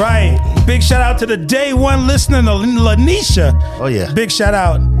 All right. Big shout out to the Day One listener, Lanisha. Oh, yeah. Big shout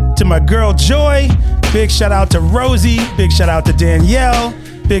out to my girl Joy. Big shout out to Rosie. Big shout out to Danielle.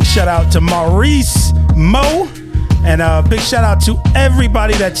 Big shout out to Maurice, Mo. And big shout out to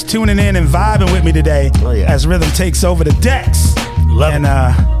everybody that's tuning in and vibing with me today as Rhythm takes over the decks. Love it.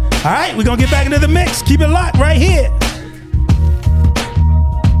 All right, we're going to get back into the mix. Keep it locked right here.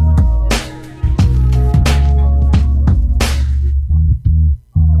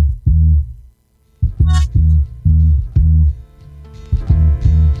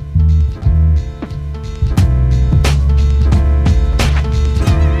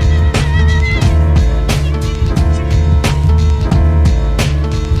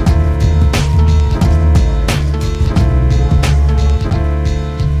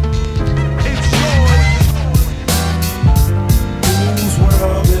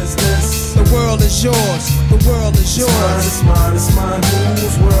 It's mine, it's mine.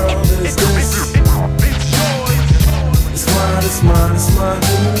 Whose world is this? It's mine, it's mine.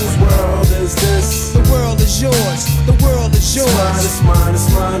 Whose world is this? The world is yours. The world is yours. It's mine, it's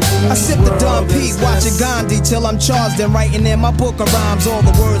mine. I sip the Don P, watching Gandhi till I'm charged and writing in my book of rhymes. All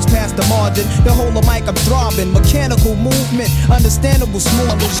the words past the margin. The whole of mic I'm throbbing. Mechanical movement, understandable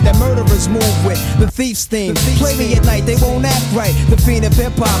smoothness that murderers move with. The thief's theme. Play me at night, they won't act right. The fiend of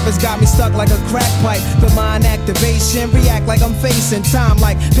hip hop has got me stuck like a crack pipe. The mind activation, react like I'm facing time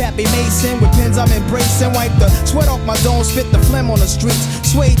like Pappy Mason. With pins I'm embracing. Wipe the sweat off my dome, spit the phlegm on the streets.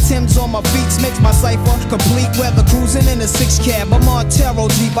 Suede Timbs on my beats makes my cipher complete. Weather cruising in a 6 cab, a Montero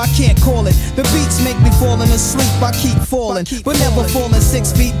Jeep, I can't call it. The beats make me falling asleep, I keep falling, but never falling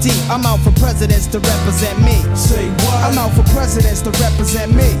 6 feet deep. I'm out for presidents to represent me. Say what? I'm out for presidents to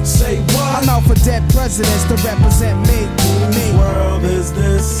represent me. Say what? I'm out for dead presidents to represent me. Whose world is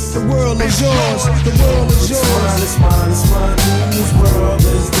this? The world is yours. The world is yours. It's mine, it's mine. Whose world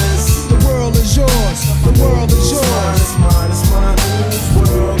is this? The world is yours. The world is yours. It's mine, it's mine. Whose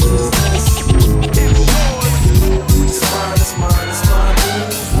world is this? It's mine, it's mine, it's mine.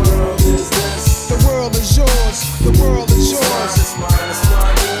 Whose world is this? The world is yours. The world is yours. It's mine, it's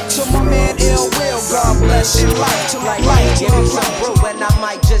mine. To my man Ill Will, God bless you. Like some brew and I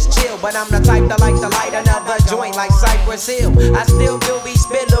might just chill, but I'm the type that like to light another joint like Cypress Hill. I still do be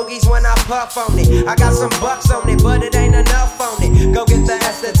spit loogies when I puff on it. I got some bucks on it, but it ain't enough on it. Go get the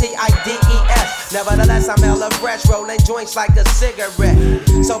S, the T-I-D-E-S. Nevertheless, I'm hella fresh, rolling joints like a cigarette.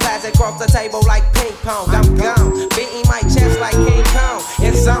 So pass it across the table like ping pong. I'm gone, beating my chest like King Kong.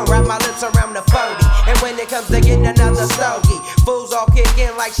 It's on, wrap my lips around the 40. And when it comes to getting another stogie, fools all kick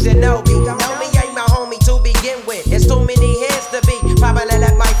in like Shinobi. Know me ain't my homie to begin with. It's too many heads to be. Probably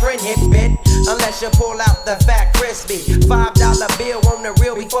let my friend hit bit. Unless you pull out the fat crispy $5 bill on the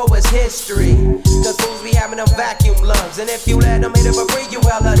real before it's history. Cause fools be having them vacuum lungs. And if you let them hit it for free, you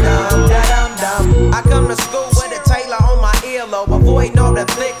hella dumb, da-dum dum. I come to school with a Taylor on my earlobe. Avoiding all the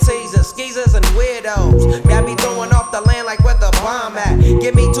thick teasers, skeezers and weirdos. Got me throwing off the land like where the bomb at.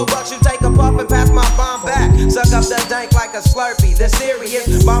 Give me $2, you take a puff and pass my bomb back. Suck up the dank like a Slurpee. The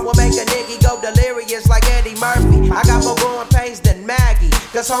serious bomb will make a nigga go delirious like Eddie Murphy. I got more growing pains than Maggie.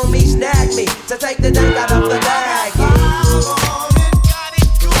 Cause homies snagged me to take the dank out of the baggie.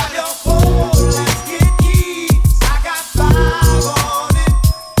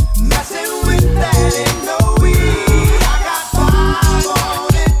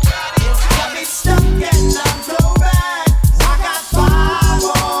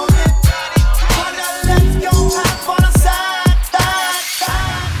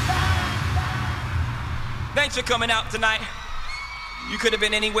 Thanks for coming out tonight. You could have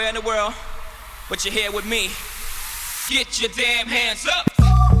been anywhere in the world, but you're here with me. Get your damn hands up.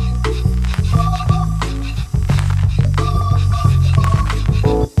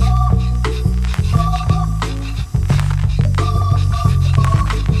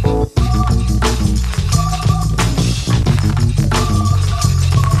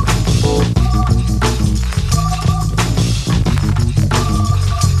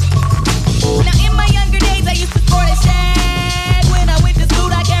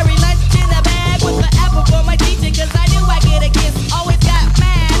 Cause I knew I'd get a kiss. Always got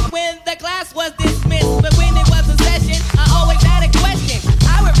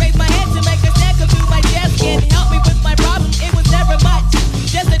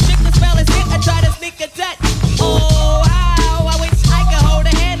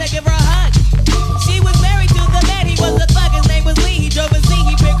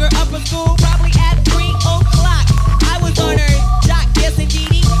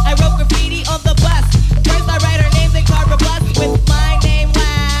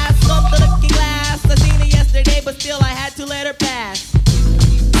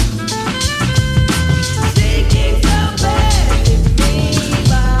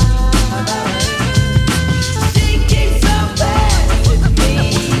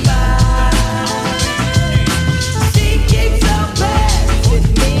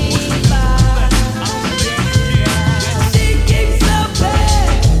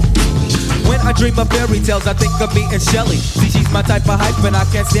dream of fairy tales, I think of me and Shelly. See, she's my type of hype, and I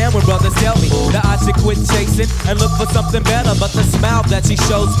can't stand when brothers tell me that I should quit chasing and look for something better. But the smile that she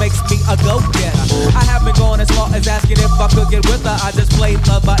shows makes me a go-getter. I haven't gone as far as asking if I could get with her. I just play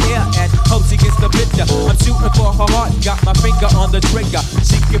love by ear and hope she gets the picture. I'm shooting for her heart, got my finger on the trigger.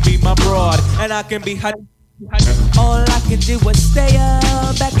 She can be my broad, and I can be her. All I can do was stay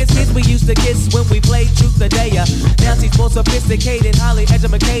up. Back as kids we used to kiss when we played Truth or Dare. Now she's more sophisticated, highly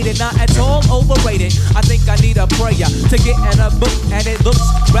educated, not at all overrated. I think I need a prayer to get in a book, and it looks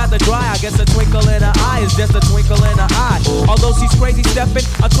rather dry. I guess a twinkle in her eye is just a twinkle in her eye. Although she's crazy stepping,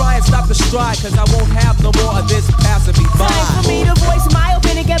 I'll try and stop the stride, cause I won't have no more of this passing me by. Time for me to voice my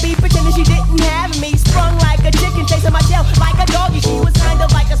opinion, can be pretending she didn't have me. Sprung like a chicken, chasing my tail like a doggy. She was kind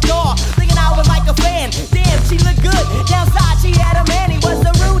of like a star, thinking I was like a fan. She looked good. Downside, she had a man, he was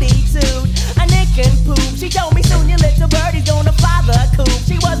a Rudy too. A nick and poop. She told me soon your little birdie's gonna fly the coop.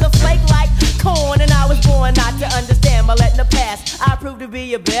 She was a flake like corn, and I was born not to understand. By letting her pass, I proved to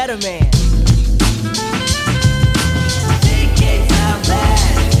be a better man.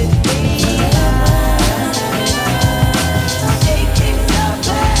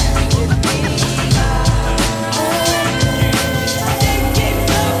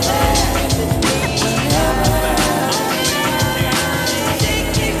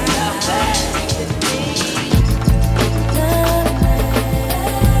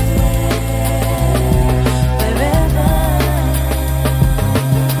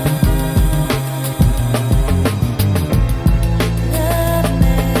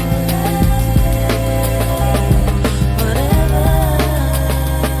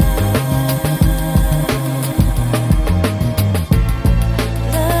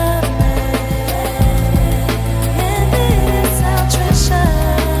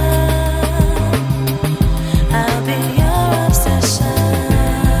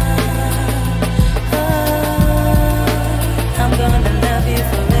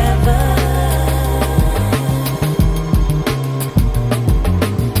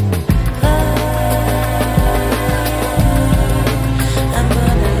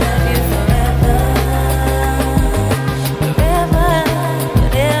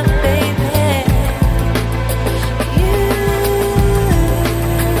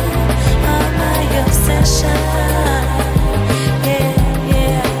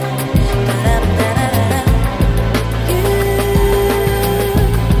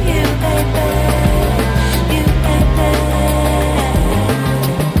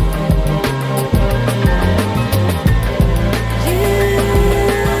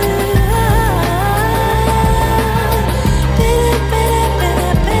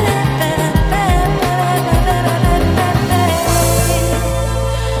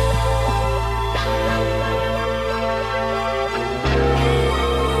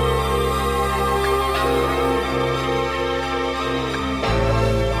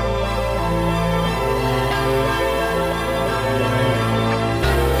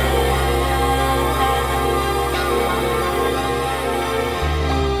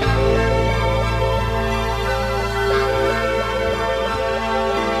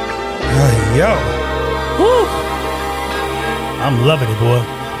 Yo. Woo. I'm loving it, boy.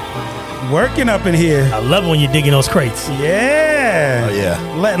 Working up in here. I love it when you're digging those crates. Yeah. Oh, yeah.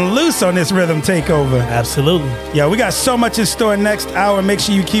 Letting loose on this rhythm takeover. Absolutely. Yo, we got so much in store next hour. Make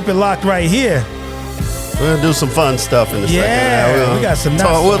sure you keep it locked right here. We're going to do some fun stuff in the second hour. We got some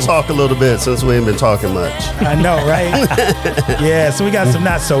We'll talk a little bit since we ain't been talking much. I know, right? Yeah, so we got some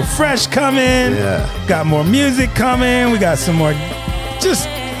not so fresh coming. Yeah. Got more music coming. We got some more just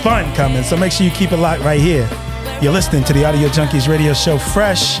fun coming. So make sure you keep it locked right here. You're listening to the Audio Junkeez radio show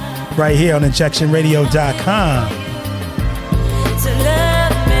Fresh right here on injectionradio.com.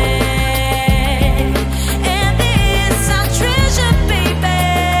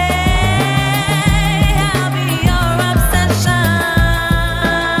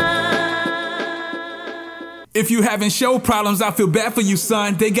 If you having show problems, I feel bad for you,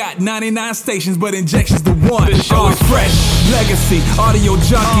 son. They got 99 stations, but injection's the one. The show is fresh. Legacy, Audio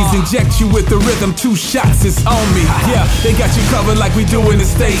Junkeez inject you with the rhythm. 2 shots, it's on me. Yeah, they got you covered like we do in the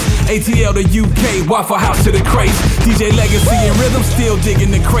States. ATL to UK, Waffle House to the crates. DJ Legacy and Rhythm still digging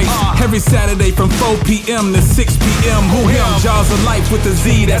the crates. Every Saturday from 4 p.m. to 6 p.m. Who him? Jaws of Life with the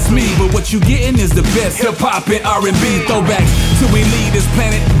Z, that's me. But what you getting is the best hip-hop and R&B throwbacks. Till we leave this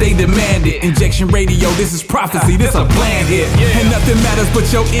planet, they demand it. Injection Radio, this is prophecy, this a plan here. And nothing matters but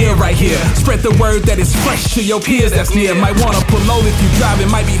your ear right here. Spread the word that is fresh to your peers that's near. Might wanna pull over if you driving,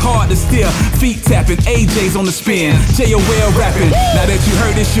 might be hard to steer. Feet tapping, AJ's on the spin, J.O.L. rapping. Now that you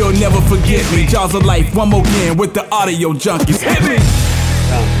heard this, you'll never forget me. Jaws of Life, one more again with the Audio Junkeez. Hit me!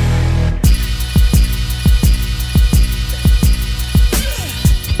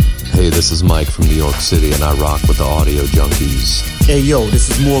 Hey, this is Mike from New York City, and I rock with the Audio Junkeez. Hey yo,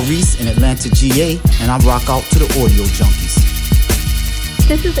 this is Maurice in Atlanta, GA, and I rock out to the Audio Junkeez.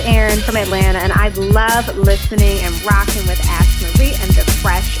 This is Erin from Atlanta, and I love listening and rocking with Ash Marie and the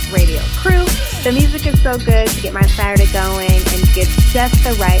Fresh Radio crew. The music is so good to get my Saturday going and gives just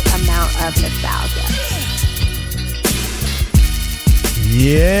the right amount of nostalgia.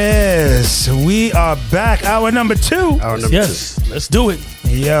 Yes, we are back. Hour number 2. Yes, let's do it.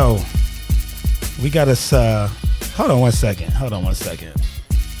 Yo, we got us. Hold on one second. I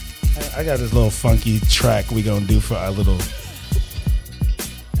got this little funky track we gonna do for our little.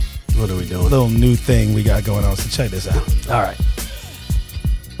 What are we doing? Little new thing we got going on. So check this out. All right.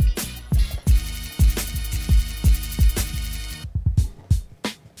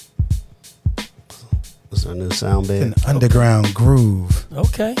 What's our new sound bed? An underground groove.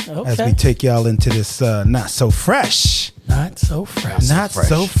 Okay. As we take y'all into this not so fresh. Not so fresh. Not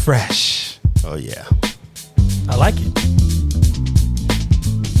so fresh. Oh yeah. I like it.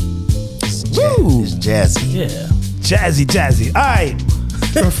 It's jazzy. Yeah. Jazzy. All right.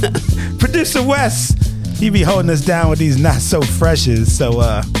 Producer Wes, he be holding us down with these not so freshes. So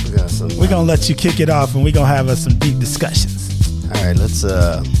we're gonna let you kick it off, and we're gonna have us some deep discussions. All right, let's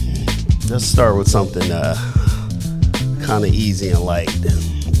start with something kind of easy and light.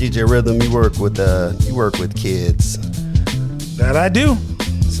 DJ Rhythm, you work with kids. That I do.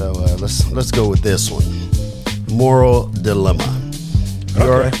 So let's go with this one. Moral dilemma.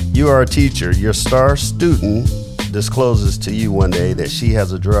 You are a teacher. Your star student discloses to you one day that she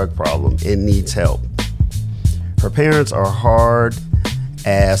has a drug problem and needs help. Her parents are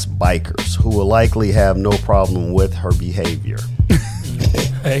hard-ass bikers who will likely have no problem with her behavior.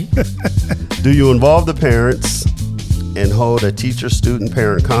 Hey. Do you involve the parents and hold a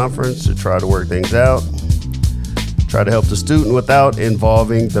teacher-student-parent conference to try to work things out? Try to help the student without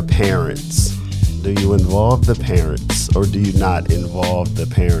involving the parents. Do you involve the parents or do you not involve the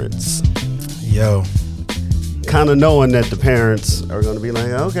parents? Yo. Kind of knowing that the parents are going to be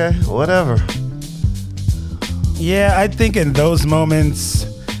like, okay, whatever. Yeah, I think in those moments,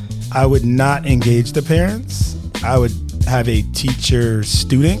 I would not engage the parents. I would have a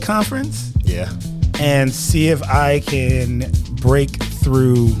teacher-student conference. Yeah. And see if I can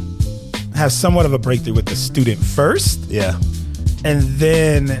have somewhat of a breakthrough with the student first. Yeah. And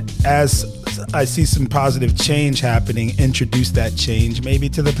then as I see some positive change happening, introduce that change maybe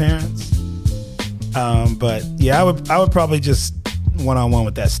to the parents. But yeah, I would probably just one-on-one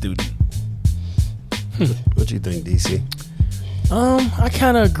with that student. What do you think, DC? I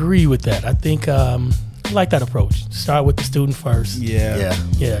kind of agree with that. I think I like that approach. Start with the student first. Yeah.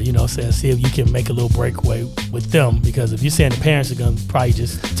 Yeah, you know what I'm saying? See if you can make a little breakaway with them, because if you're saying the parents are going to probably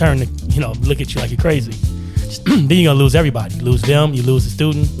just look at you like you're crazy, then you're going to lose everybody. You lose them, you lose the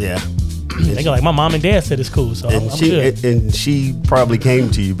student. Yeah. They go like, my mom and dad said it's cool, so I'm good. And she probably came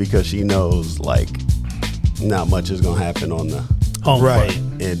to you because she knows, like, not much is going to happen on the home right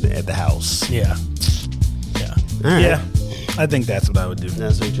at the house. Yeah. All right. Yeah. I think that's what I would do.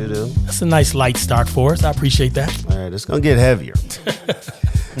 That's what you do? That's a nice light start for us. I appreciate that. All right, it's going to get heavier.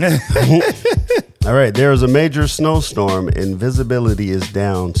 All right, there is a major snowstorm and visibility is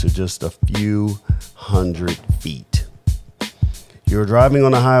down to just a few hundred feet. You're driving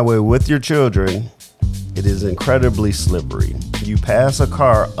on the highway with your children. It is incredibly slippery. You pass a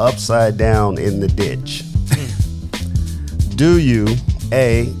car upside down in the ditch. Do you,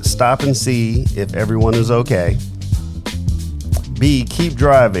 A, stop and see if everyone is okay? B, keep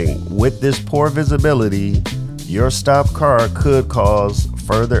driving. With this poor visibility, your stopped car could cause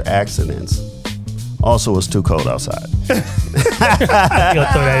further accidents. Also, it's too cold outside. You'll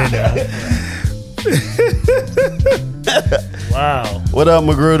throw that in there. Wow. What up,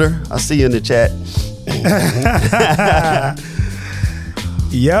 Magruder? I see you in the chat.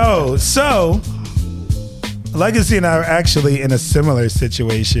 Yo, so Legacy and I are actually in a similar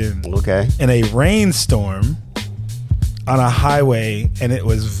situation. Okay. In a rainstorm on a highway, and it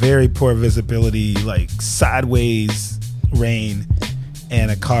was very poor visibility, like sideways rain, and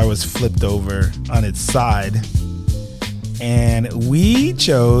a car was flipped over on its side. And we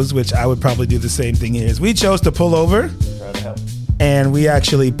chose, which I would probably do the same thing here, is we chose to pull over. Try to help. And we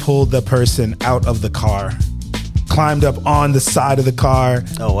actually pulled the person out of the car, climbed up on the side of the car.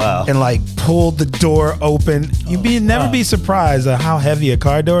 Oh, wow. And like pulled the door open. You'd never be surprised at how heavy a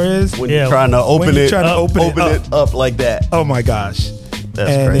car door is. When you're trying to open it up like that. Oh my gosh.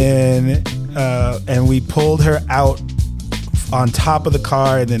 That's crazy. And then and we pulled her out on top of the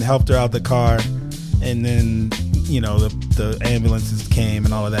car and then helped her out the car. And then, the ambulances came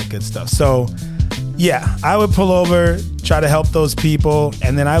and all of that good stuff. So Yeah, I would pull over, try to help those people,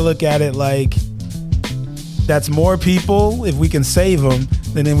 and then I look at it like that's more people. If we can save them,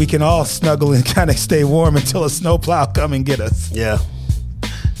 then we can all snuggle and kind of stay warm until a snowplow come and get us. Yeah.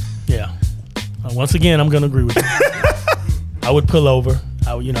 Yeah. Once again, I'm going to agree with you. I would pull over.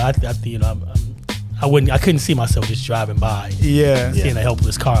 I couldn't see myself just driving by. Yeah. Seeing a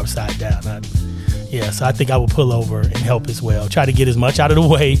helpless car upside down. So I think I would pull over and help as well. Try to get as much out of the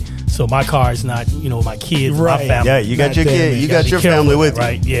way so my car is not, my kids, my family. Yeah, you got your kid, you got your family with you.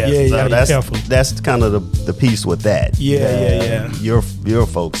 Right? Yeah. So gotta be careful. that's kind of the piece with that. Yeah. Your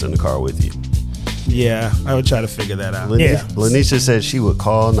folks in the car with you. Yeah, I would try to figure that out. Lanisha said she would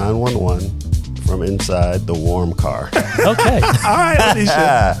call 911 from inside the warm car. Okay. All right,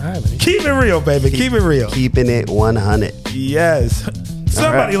 Lanisha. Keep it real, baby. Keep it real. Keeping it 100. Yes.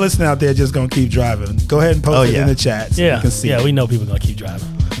 Somebody listening out there just gonna keep driving. Go ahead and post it in the chat so we can see. Yeah, we know people are gonna keep driving.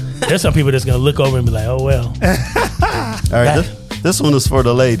 There's some people that's gonna look over and be like, "Oh well." All right, this one is for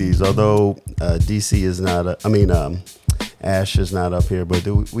the ladies. Although DC is not, Ash is not up here, but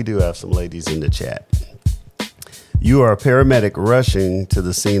we do have some ladies in the chat. You are a paramedic rushing to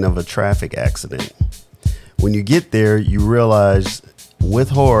the scene of a traffic accident. When you get there, you realize with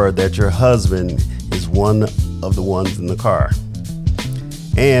horror that your husband is one of the ones in the car,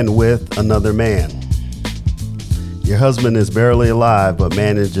 and with another man. Your husband is barely alive, but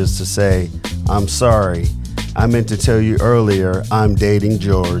manages to say, "I'm sorry. I meant to tell you earlier, I'm dating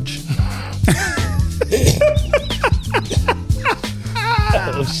George."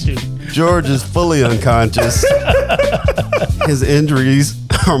 Oh, shoot. George is fully unconscious. His injuries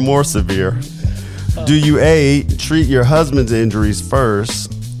are more severe. Do you A, treat your husband's injuries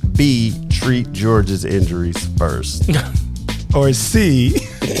first, B, treat George's injuries first? Or C,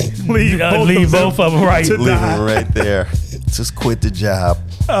 leave both of them right. Leave them right there. Just quit the job.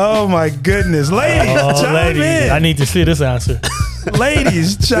 Oh my goodness, ladies, chime in. I need to see this answer.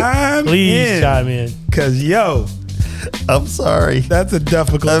 Ladies, Please chime in. Cause I'm sorry. That's a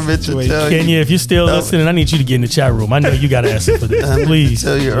difficult situation. Kenya, if you're still listening, I need you to get in the chat room. I know you got an answer for this. Please. I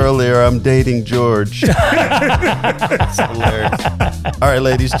tell you earlier, I'm dating George. That's hilarious. All right,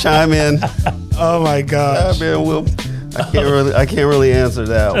 ladies, chime in. Oh my gosh. Chime in, I can't really answer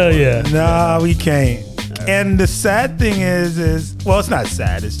that one. Yeah. Nah, we can't. And the sad thing is well, it's not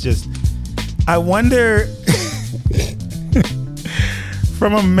sad. It's just, I wonder,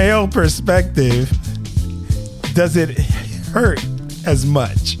 from a male perspective, does it hurt as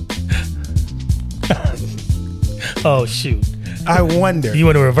much? Oh, shoot. I wonder. You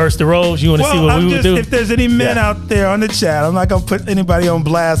want to reverse the roles? You want to see what we would do? If there's any men out there on the chat, I'm not going to put anybody on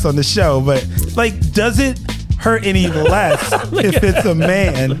blast on the show, but does it hurt any less if it's a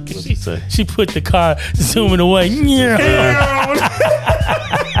man? She put the car zooming away.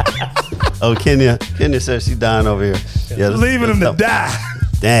 Oh, Kenya says she's dying over here. Yeah, leaving him to die.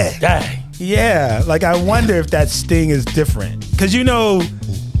 Dang. Yeah, I wonder if that sting is different. Because the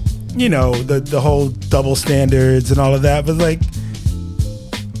whole double standards and all of that, but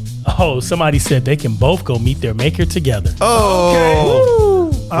somebody said they can both go meet their maker together. Oh,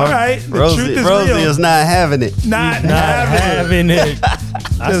 okay. All right. The Rosie is not having it. Not having it.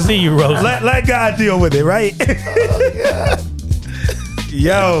 I see you, Rosie. Let God deal with it, right? Oh, God.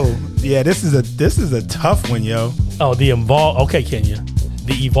 Yo, yeah, this is a tough one, yo. Oh, okay, Kenya.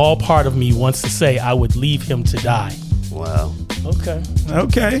 The evolved part of me wants to say I would leave him to die. Wow. Okay.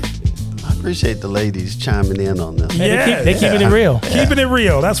 I appreciate the ladies chiming in on this. Yeah, they keeping it real. Keeping it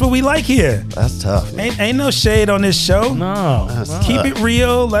real. That's what we like here. That's tough. Ain't no shade on this show. No. Keep it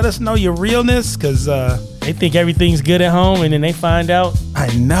real. Let us know your realness, because they think everything's good at home, and then they find out. I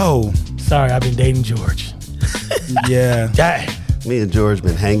know. Sorry, I've been dating George. Yeah. Dang. Me and George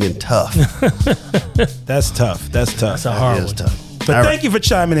been hanging tough. That's tough. That's a hard one. Tough. But thank you for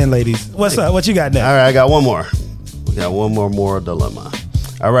chiming in, ladies. What's up? What you got next? All right, I got one more. We got one more moral dilemma.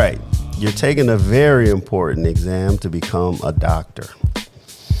 All right, you're taking a very important exam to become a doctor.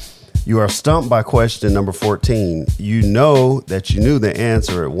 You are stumped by question number 14. You know that you knew the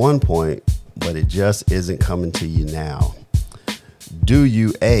answer at one point, but it just isn't coming to you now. Do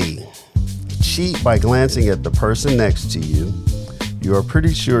you A, cheat by glancing at the person next to you? You are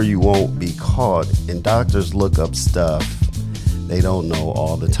pretty sure you won't be caught, and doctors look up stuff they don't know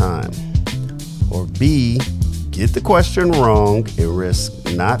all the time. Or B, get the question wrong and risk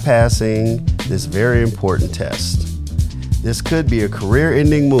not passing this very important test. This could be a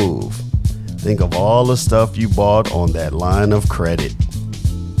career-ending move. Think of all the stuff you bought on that line of credit.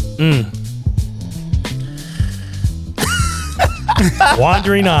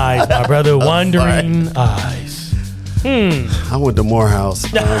 Wandering eyes, my brother. Wandering eyes. I went to Morehouse.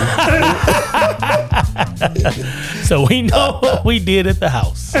 So we know what we did at the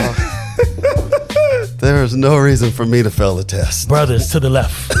house. There is no reason for me to fail the test. Brothers to the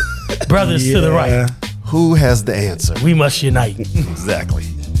left. Brothers to the right. Who has the answer? We must unite. Exactly.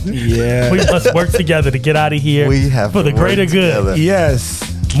 Yeah. We must work together to get out of here. We have for the greater good. Yes.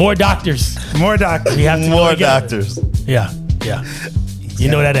 More doctors. More doctors. We have to More go together. doctors. Yeah. You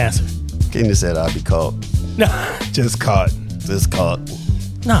know that answer. Kenya said I'd be caught. Just caught. Just caught.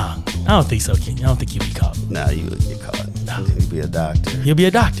 Nah, I don't think so, King. I don't think you'll be caught. Nah, you get caught. You'll be a doctor. You'll be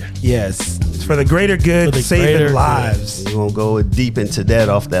a doctor. Yes. It's for the greater good, saving lives. You won't go deep into that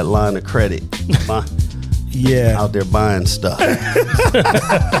off that line of credit. Yeah. Out there buying stuff. You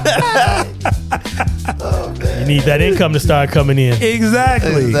need that income to start coming in.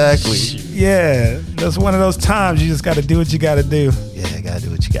 Exactly. Yeah. That's one of those times you just got to do what you got to do. Yeah, got to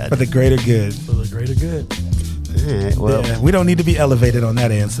do what you got to do. For the greater good. For the greater good. All right, well. Yeah, we don't need to be elevated on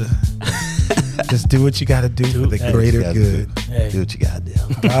that answer. Just do what you got to do for the greater good. Do what you got to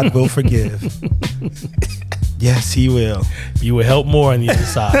do. God will forgive. Yes, He will. You will help more on the other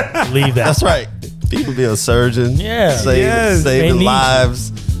side. Believe that. That's right. People be a surgeon. Yeah. Saving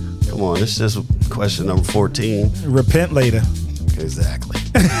lives. Come on, it's just question number 14. Repent later. Exactly.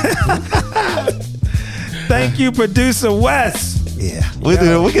 Thank you, producer Wes. Yeah, we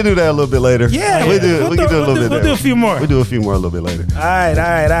can do that a little bit later. Yeah, we can do a little bit. We'll do a few more. We'll do a few more a little bit later. All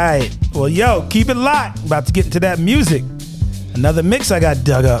right. Well, yo, keep it locked. About to get into that music. Another mix I got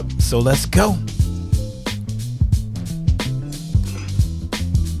dug up. So let's go.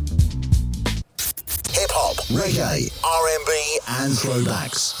 Reggae, R&B, and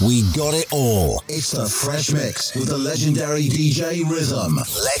throwbacks. We got it all. It's the Fresh Mix with the legendary DJ Rhythm.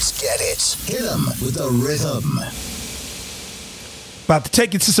 Let's get it. Hit 'em with the rhythm. About to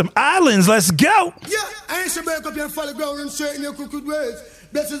take you to some islands. Let's go. Yeah, I ain't sure back up your follow ground and straighten your crooked ways.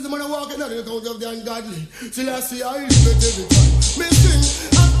 Blessings the man walking out in the count of the ungodly. Till I see I live it every time. Me sing,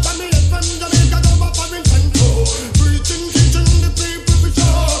 after me left from Jamaica down by foreign control. Preaching, teaching the people for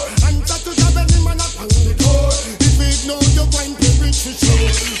sure. And try to grab any man up on the door. If you ignore your grind, you reach the show.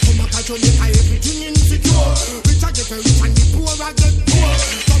 Come back to Jamaica, everything insecure. Rich I get rich and the poor I get poor.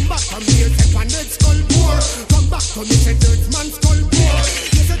 Come back to me, take one next skull poor. Come back to me, say dirt man skull poor.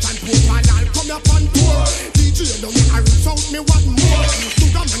 Yes, a time poor, and I'll come up on poor. DJ don't get a reach out, me want more.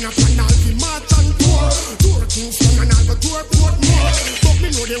 Booga man up and I'll be march and tour. Tour Kingston and I'll go tour Portmore. But me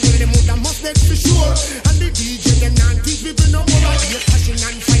know they will, them would have must make for sure. And the DJ them not teach people no more. Like they passion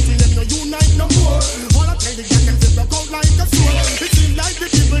and fighting them no unite no more. All I tell the gang them they broke out like a sword. It seems like the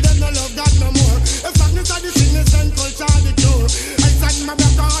people them no love God no more. If darkness are the sickness then culture the cure. I said my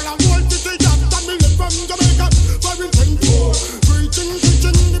back all I want to see that family from Jamaica. Foreign control. Preaching,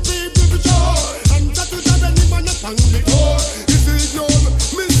 teaching the people for sure. And try to tell any man up on the door. If you ignore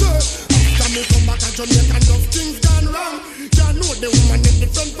me sir, after me come back and Jamaica those things gone wrong. You know the woman in the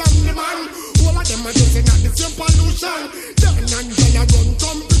front from the man. All of them are just in the same pollution. Then and then I run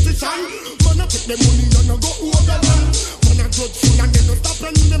competition. Man I take the money and I go over them. Man I judge full and they no stop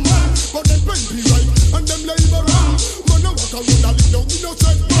on the man. But them plenty right and them labor wrong. Man I walk around and live down in no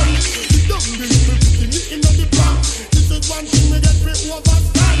set man. The dumb the people picking it in the plan. This is one thing we get free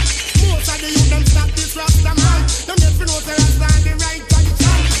overstand. Most of the youth them stop this rasta man. Them get free know say rasta the right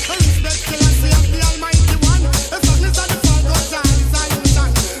condition. And respect till I see of the almighty one. If darkness are the fall God shine the solution.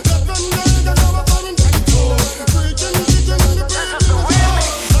 Let them know they know what I'm in control. Preaching, teaching the people.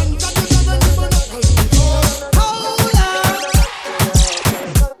 And that is how they live on the control. Hold on.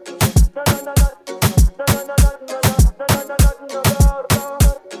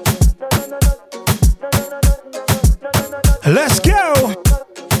 Let's go.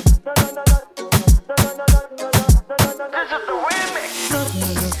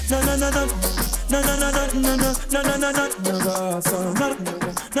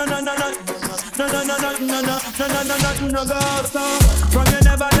 From you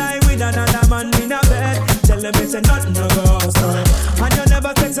never lie with another man in a bed. Tell them it's a nothing no go so. And you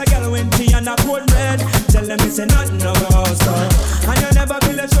never text a girl when she and a cold red. Tell them it's a nothing no go so. And you never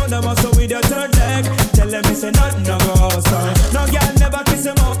feel a shoulder muscle with your third leg. Tell them it's a nothing no go so. No girl never kiss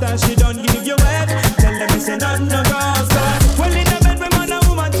him off that she don't give you head. Tell them it's a nothing no go so. Well in the bed with man and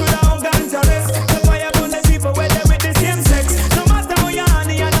woman to the organs to rest. The fire burn the people where they with the same sex. No matter how you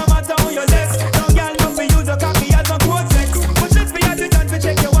honey and no matter how you less. No girl no for use a copy as a quote sex. But let's be at the dance, we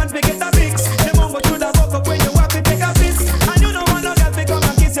check your once, we get a fix. The mom go to the fuck up when you have to take a piss. And you don't want no girl to come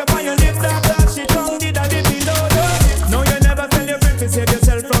and kiss you on your lips. That she tongue did a bit below. No, you never tell your friend to save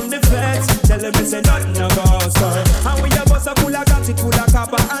yourself from the feds. Tell them it's a nothing no go so. And we a bus a full of gas, it full of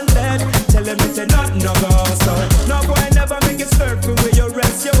copper and lead. Tell them it's a nothing no go so. No boy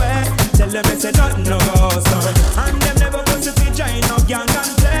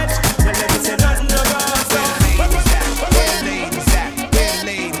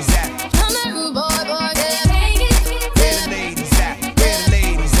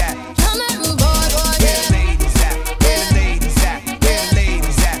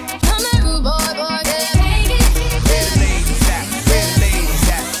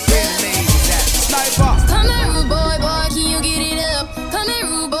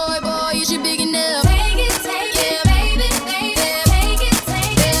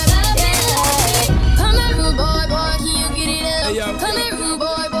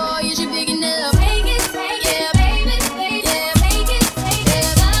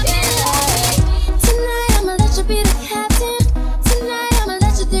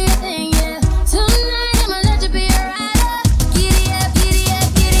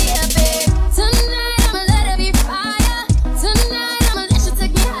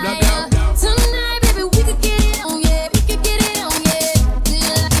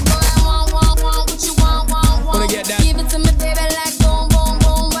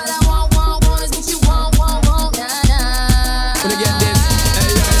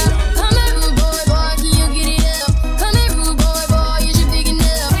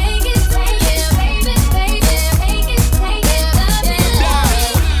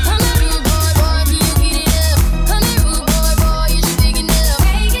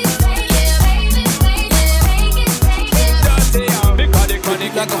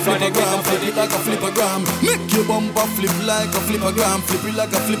a flip like a flippergram. Flip it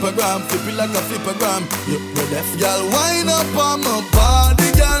like a flippergram. Flip it like a flippergram. You're deaf. Girl, wind up on my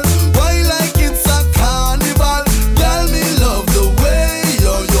body, girl. Why like it's a carnival? Girl, me love the way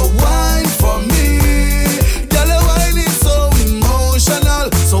you wine for me. Girl, your wine is so emotional.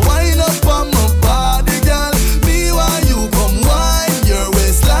 So wind up on my body, girl. Me while you come wine your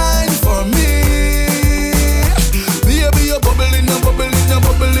waistline for me. Baby, you're bubbling, you're bubbling, you're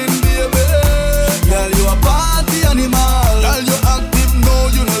bubbling, baby. Girl, you a party animal. Girl, you active,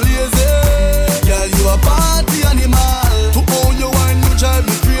 no, you no lazy. Girl, you a party animal. To own your wine, you drive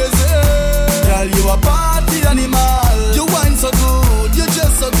me crazy. Girl, you a party animal. You wine so good, you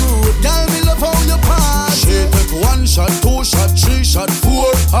just so good. Girl, me love how you party. She take 1 shot, 2 shot, 3 shot,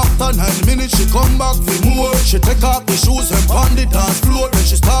 4. After 9 minutes, she come back for more. She take off the shoes and pound the dance floor. Then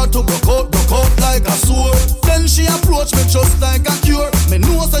she start to broke out like a sword. Then she approach me just like a cure. Me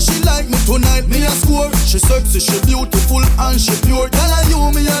know that she like me tonight, me a score. She sexy, she beautiful and she pure. Girl, I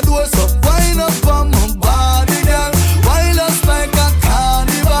you me a door, so wind up on my body, girl. Wind us like a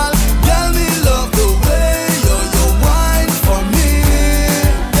carnival. Girl, me love the way you wine for me.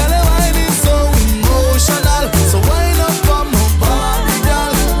 Girl, your wine is so emotional. So wind up on my body,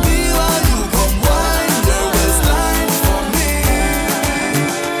 girl. Me while you come wine your waistline for me.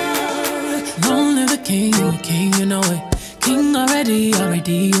 Long live the king, you know it. King already,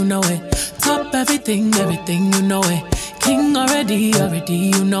 you know it. Top everything, you know it. King already,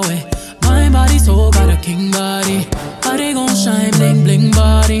 you know it. My body so got a king body. Body gon' shine, bling, bling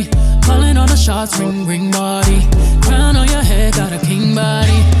body. Calling all the shots, ring, ring body. Crown on your head, got a king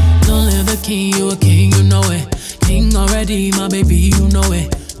body. Don't live the king, you a king, you know it. King already, my baby, you know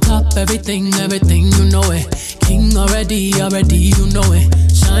it. Top everything, you know it. King already, you know it.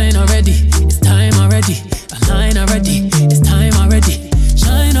 Shine already, it's time already. Align already, it's time already.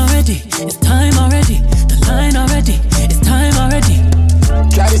 Shine already, it's time already. The line already, it's time already.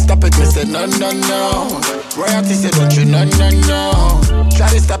 Try to stop it, me say no, no, no. Royalty say don't you, no, no, no. Try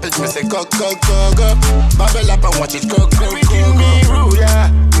to stop it, me say go, go, go, go. Bubble up and watch it go, go, go, go.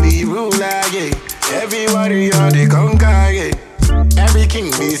 Be ruler, yeah. Everybody are the conquer, yeah. Every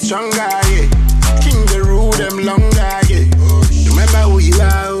king be stronger, yeah. King the rule them longer, yeah. Remember who you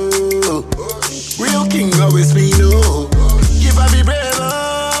are, oh. Real king always be no. Give up be brave,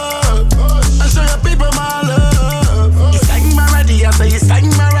 oh. And show your people my love. You sang my ready, I say you sang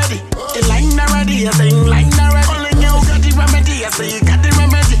my ready. You line already, I say you line already. Only you got the remedy, I say you got the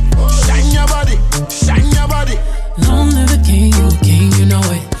remedy. Shine your body, shine your body. Long live the king, you know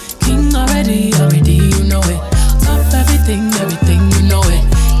it. King already, you know it. Top everything, you know it.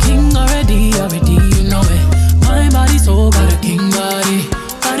 King already, you know it. My body so got a king body.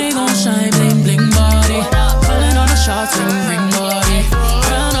 Body gon' shine, bling, bling body. Calling all the shots, ring, ring body.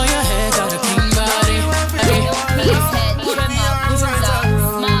 Crown on your head, got a king body.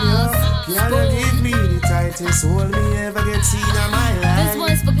 Y'all give me the tightest hold me ever get seen in my life. This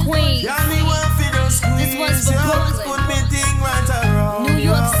one's for Queens. Y'all me one for those squeeze. This one's for Brooklyn. Put me thing right around. New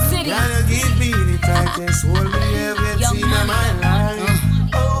York City. Y'all give me the tightest hold me ever get seen in my life.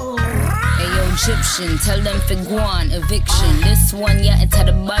 Ayo, Egyptian, tell them for guan, eviction. This one, yeah, it's had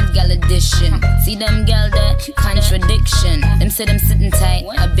a bad gal edition. See them gal there? Contradiction. Them say them sitting tight,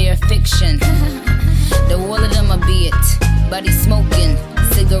 I bear fiction. The wall of them a be it. Body smoking,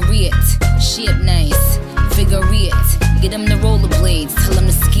 cigarette. Shape nice, figure it. Get them the rollerblades, tell them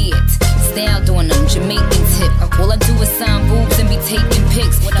to ski it. Stay out on them, Jamaican tip. All I do is sign boobs and be taking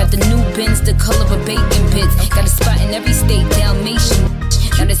pics. Got the new bins, the color of bacon bits. Got a spot in every state, Dalmatian.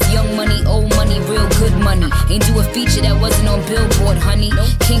 Now this young money, old money, real good money. Ain't do a feature that wasn't on Billboard, honey.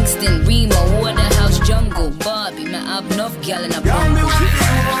 Kingston, Remo, Waterhouse, Jungle, Bobby. Man, I've enough gal in a bumble.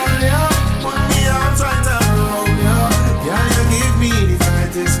 Y'all, you give me the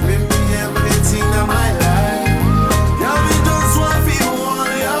tightest grip me ever get seen in my life. Y'all, me just want to feel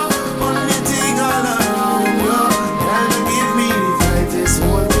one, y'all. Only thing all around, y'all. Y'all, you give me the tightest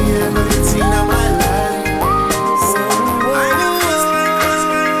hold me ever get seen in my life. So, I know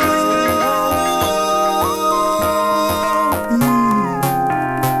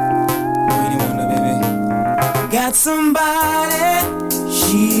got somebody,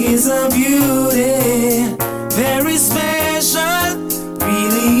 she is a beauty, very special,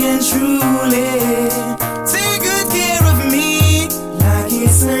 really and truly. Take good care of me, like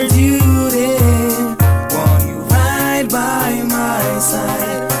it's her duty. Want you right by my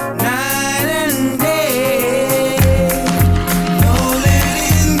side, night and day. No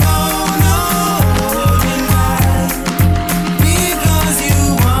letting go, no holding back, because you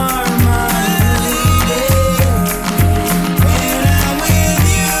are my lady. When I'm with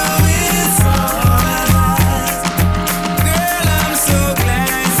you, it's all I got.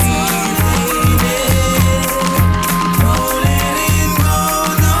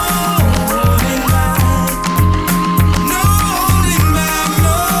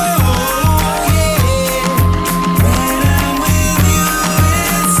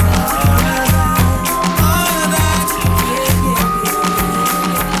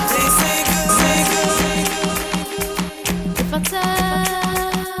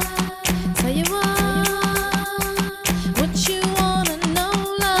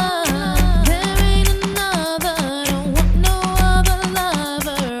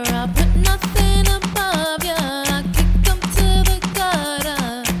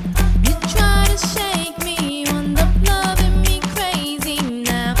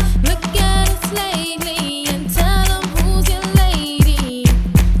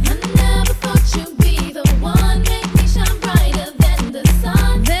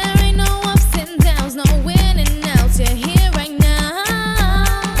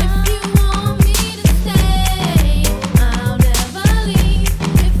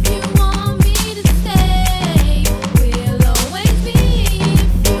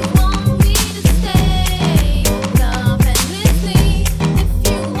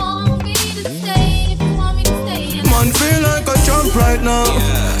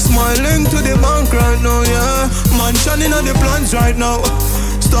 Mansion in the plans right now.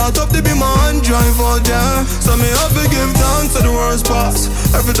 Start up to be my hand drive out there. So me have to give thanks to the worst pass.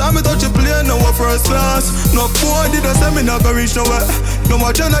 Every time I touch a plane, now we're first class. No boy did I say me not go reach nowhere. No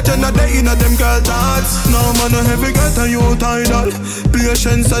more Jenna day in a them girl thoughts. No man no heavy get a you tidal.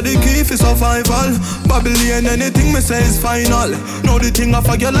 Patience are the key for survival. Babylon anything me say is final. Now the thing I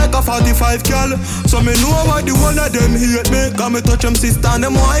forget like a 45 girl. So me know why the one of them hate me. Cause me touch them sister and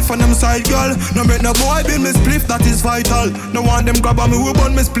them wife and them side girl. No make no boy be me spliff, that is vital. No want them grab on me we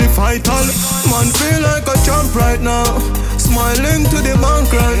burn me spliff vital. Man feel like a champ right now. Smiling to the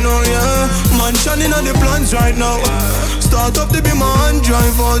bank right now, yeah. Mansion in the plans right now. Start up to be my hand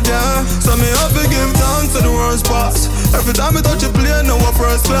drive out there. So me have to give thanks to the worst pass. Every time I touch a plane, now we're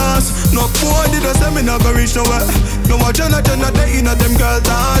first class. No boy did I say me not go reach nowhere. No more Jenna day in a them girl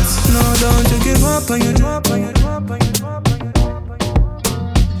thoughts. No, don't you give up on you drop on you drop on you drop on you.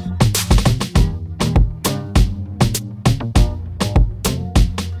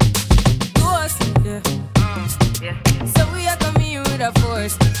 So we are coming here with a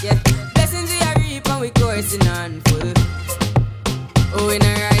force, yeah. Blessings we are reap and we coursing on full. Oh, we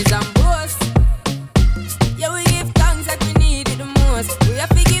not rise and boast. Yeah, we give thanks that we need it the most. We have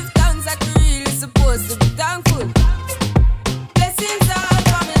to give thanks that we really supposed to be thankful. Blessings all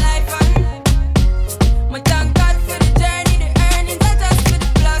for my life and my thank God for the journey, the earnings, not just for the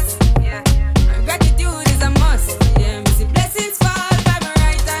plus. Yeah, and gratitude is a must. Yeah, we see blessings fall by my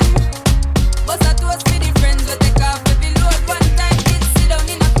right hand. Bust a toast for the friends we take off every load. One time kids sit down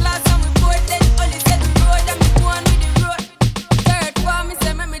in a class and we board then only set the road and we go on with the road. Third form me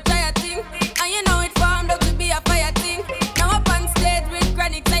say make me try a thing, and you know it formed up to be a fire thing. Now up on stage with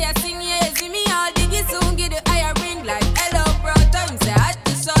chronic I sing, yeah, see me all diggy soon get the higher ring like hello brother. Me say I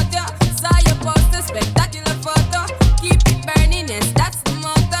just shot ya, saw your poster, spectacular photo. Keep it burning, yes that's the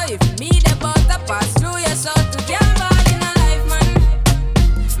motto. If me the butter pass through your shot to jam all in a life man.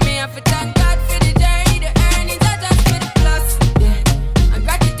 Me have to thank God for the journey, the earnings, not just for the plus. Yeah, and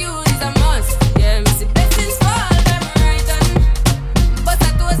gratitude is a must. Yeah, me see blessings fall by my right hand. But I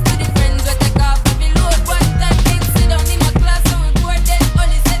toast to the friends we take off every load. One time kids sit down in my class and we board then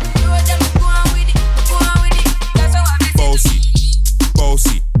only set the road and we go on with it, go on with it. That's how I be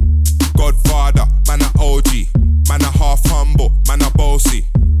Bossy, Godfather, man a OG, man a half humble, man a bossy.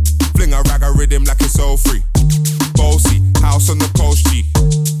 Fling a rag a rhythm like it's all free. Bossy, house on the coast G.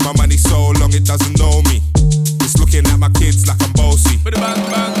 My money so long it doesn't know me. It's looking at my kids like I'm bossy. Bang,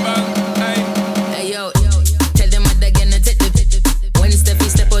 bang, bang, hey. Hey yo, tell them what they're gonna take the when Steffi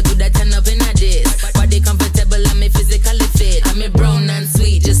step out, do that turn up in a dish. Body comfortable, I'm physically fit. I'm brown and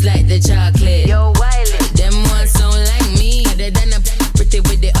sweet, just like the chocolate. Yo, Wiley, them ones sound like me. Other than a pretty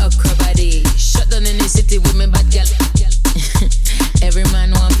with the okra body. Shut down in the city with me bad girl. Every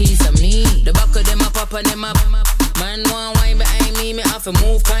man want piece of me. The back of them up, up and them up. Man want wine behind me, me have to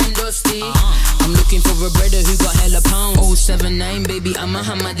move kind dusty. I'm looking for a brother who got hella pounds. 079, baby, I'm a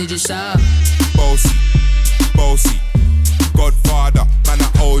hammer, did you shop? Bossy, Godfather, man a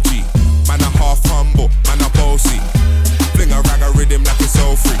OG, man a half humble, man a bossy. Fling a rag a rhythm like it's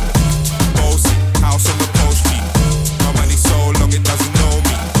all free. Bossy, house on the coast G. My money so long it doesn't know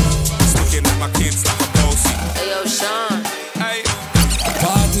me. It's looking at my kids like I'm bossy. Hey yo, Sean. Hey.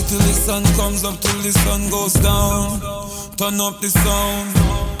 Party till the sun comes up, till the sun goes down. Turn up the sound.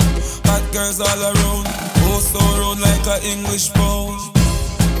 Hot girls all around. Oh, so round like a English pound.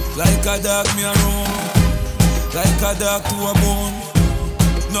 Like a dog me a roam. Like a dog to a bone.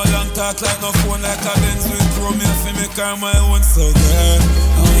 No long talk like no phone. Like a Benz with chrome. Me have to make her my own. So girl,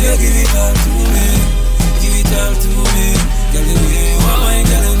 I want you give it all to me. Give it all to me. Girl, the way you want my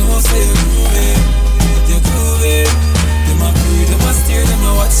girl, I know say you groovy. You groovy. Them a pray, them a stare, them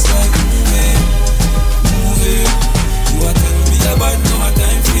a watch like movie. Movie. You a tell me about no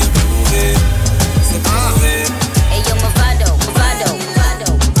time for you movie. Say movie. Hey yo, Movado.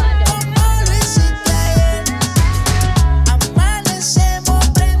 Amanecemos,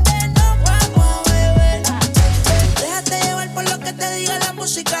 prende, nos vamos, bebé. Déjate llevar por lo que te diga la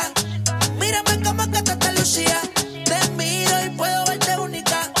música. Mírame como que te Lucía. Te miro y puedo verte única.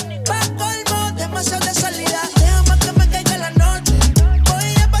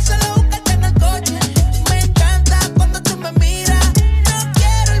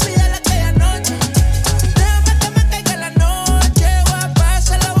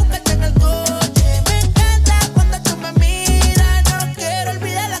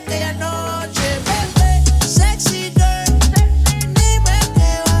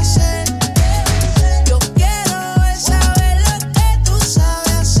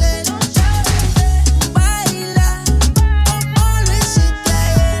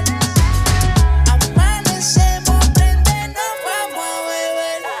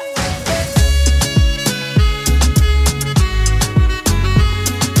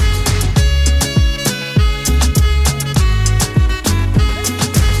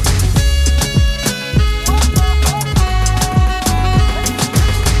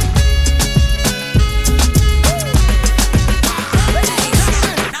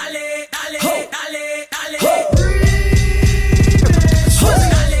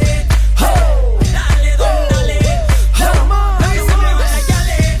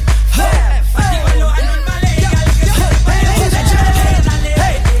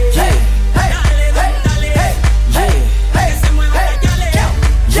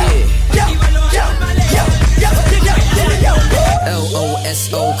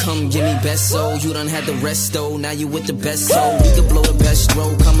 the rest though. Now you with the best, so you can blow the best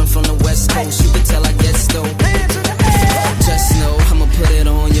roll. Coming from the West Coast, you can tell I guess though. Just know I'ma put it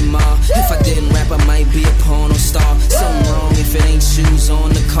on your ma. If I didn't rap, I might be a porno star. Something wrong if it ain't shoes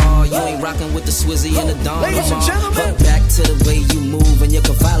on the car. You ain't rocking with the Swizzy and the Don Lamar. But back to the way you move and your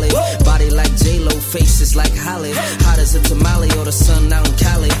cavalli. Body like J-Lo, faces like Holly. Hot as a tamale or the sun out in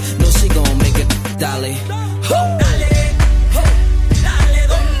Cali. No, she gon' make it dolly.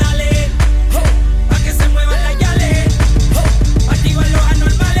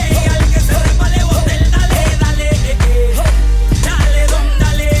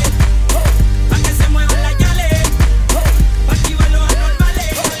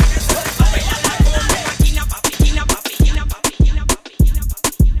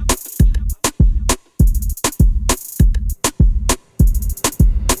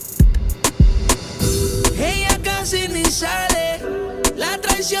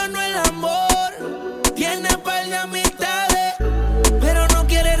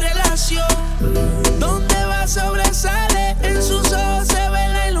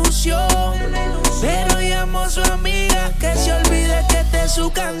 Su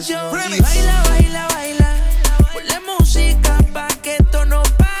canción. Baila, baila, baila. Ponle música pa' que esto no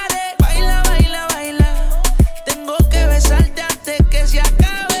pare. Baila, baila, baila. Tengo que besarte antes que se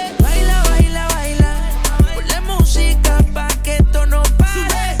acabe. Baila, baila, baila. Ponle música pa' que esto no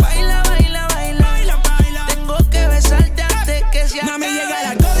pare. Baila, baila, baila. Tengo que besarte antes que se acabe. Mami,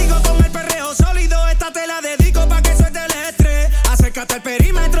 llega el código con el perreo sólido. Esta te la dedico pa' que suelte el estrés. Acércate al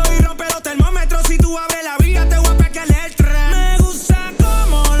perímetro y rompe los termómetros. Si tú abres la vía, te voy a pegar el tren. Me gusta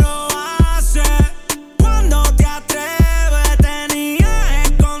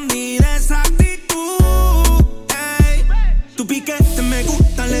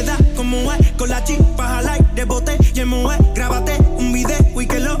con la chispa al aire, bote y mueve. Grábate un video y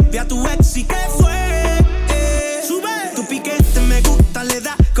que lo vea tu ex. ¿Y qué fue? Sube. Tu piquete me gusta, le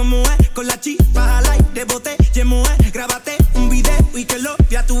da como es. Con la chispa al aire, bote y mueve. Grábate un video y que lo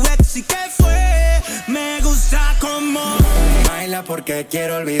vea tu ex. ¿Y qué fue? Me gusta como baila porque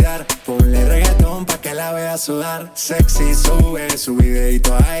quiero olvidar. Ponle reggaetón pa' que la vea sudar. Sexy, sube su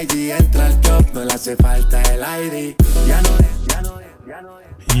videito a IG. Entra al top, no le hace falta el ID. Ya no es, ya no es, ya no es.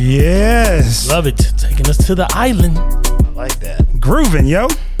 Yes. Love it. Taking us to the island. I like that. Grooving, yo.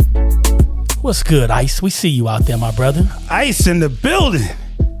 What's good, Ice? We see you out there, my brother. Ice in the building.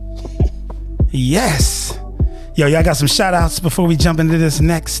 Yes. Yo, y'all got some shout outs before we jump into this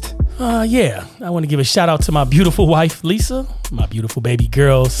next? Yeah. I want to give a shout out to my beautiful wife, Lisa, my beautiful baby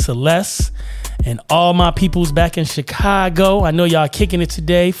girl, Celeste, and all my peoples back in Chicago. I know y'all kicking it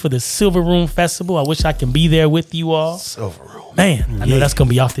today for the Silver Room Festival. I wish I can be there with you all. Silver Room. Man, I know that's going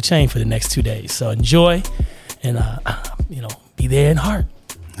to be off the chain for the next 2 days. So enjoy and, be there in heart.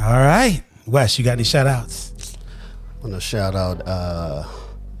 All right. Wes, you got any shout outs? I want to shout out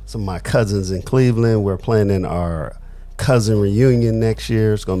some of my cousins in Cleveland. We're planning our cousin reunion next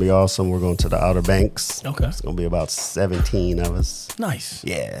year. It's going to be awesome. We're going to the Outer Banks. Okay. It's going to be about 17 of us. Nice.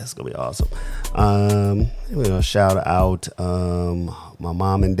 Yeah, it's going to be awesome. We're going to shout out my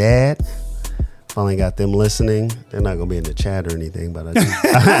mom and dad. Finally got them listening. They're not going to be in the chat or anything, but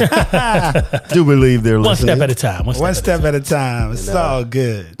I do believe they're listening. One step at a time. One step at a time. It's all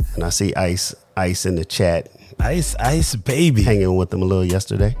good. And I see Ice in the chat. Ice, baby. Hanging with them a little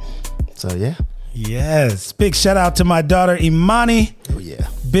yesterday. So, yeah. Yes. Big shout out to my daughter, Imani. Oh, yeah.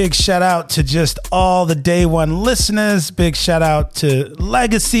 Big shout out to just all the day one listeners. Big shout out to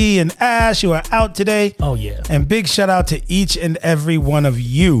Legacy and Ash who are out today. Oh, yeah. And big shout out to each and every one of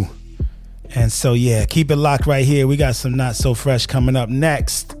you. And so, yeah, keep it locked right here. We got some Not So Fresh coming up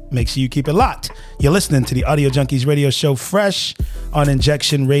next. Make sure you keep it locked. You're listening to the Audio Junkeez radio show Fresh on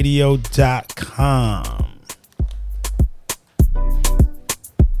injectionradio.com.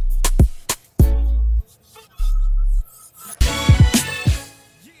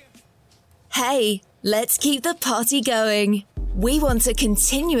 Hey, let's keep the party going. We want to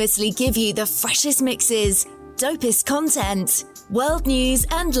continuously give you the freshest mixes, dopest content, world news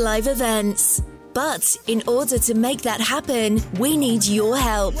and live events. But in order to make that happen, we need your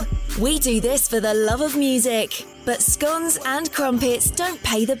help. We do this for the love of music, but scones and crumpets don't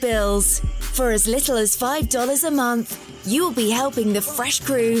pay the bills. For as little as $5 a month, you will be helping the Fresh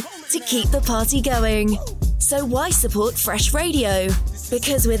crew to keep the party going. So why support Fresh Radio?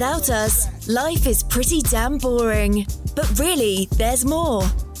 Because without us, life is pretty damn boring. But really, there's more.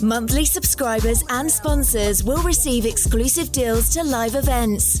 Monthly subscribers and sponsors will receive exclusive deals to live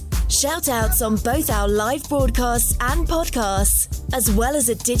events, shout-outs on both our live broadcasts and podcasts, as well as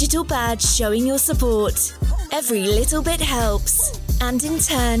a digital badge showing your support. Every little bit helps. And in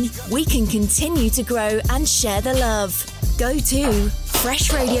turn, we can continue to grow and share the love. Go to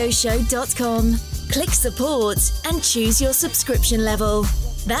FreshRadioShow.com, click support, and choose your subscription level.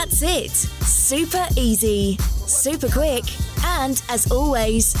 That's it. Super easy, super quick, and as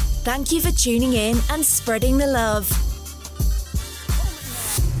always, thank you for tuning in and spreading the love.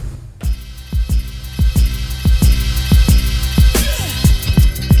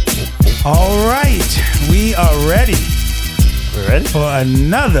 All right, we are ready. We're ready for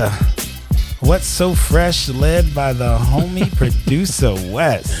another What's So Fresh, led by the homie producer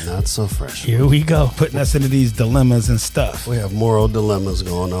Wes. Not so fresh. Here we go, putting us into these dilemmas and stuff. We have moral dilemmas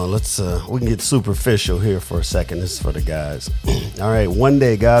going on. Let's we can get superficial here for a second. This is for the guys. All right, one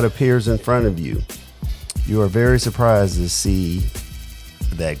day God appears in front of you. You are very surprised to see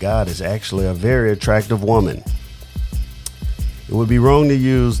that God is actually a very attractive woman. It would be wrong to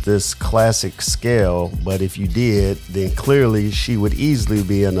use this classic scale, but if you did, then clearly she would easily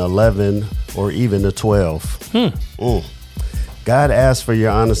be an 11 or even a 12. God asks for your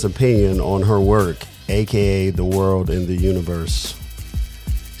honest opinion on her work, aka the world and the universe.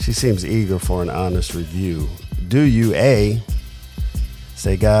 She seems eager for an honest review. Do you A,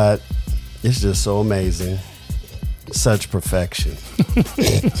 say, God, it's just so amazing, such perfection?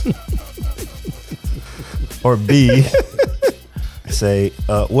 Or B, say,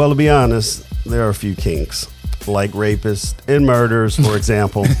 well, to be honest, there are a few kinks, like rapists and murders, for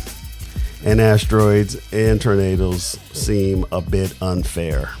example, and asteroids and tornadoes seem a bit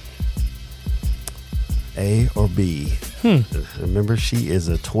unfair. A or B? Remember, she is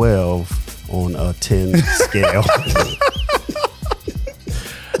a 12 on a 10 scale.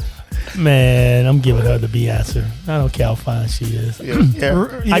 Man, I'm giving her the B answer. I don't care how fine she is. Yeah.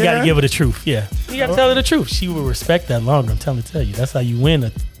 I got to give her the truth. Yeah. You got to tell her the truth. She will respect that longer. I'm telling you. That's how you win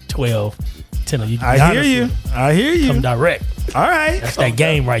a 12, 10. You I hear you. I hear you. Come direct. All right. That's that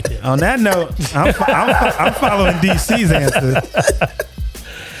game right there. On that note, I'm following DC's answer.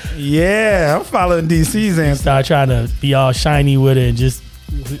 Yeah, I'm following DC's answer. Start trying to be all shiny with it and just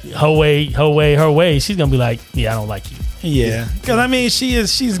her way. She's going to be like, yeah, I don't like you. Yeah, because I mean,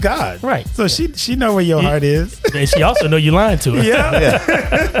 she's God, right? So she know where your heart is, and she also know you lying to her.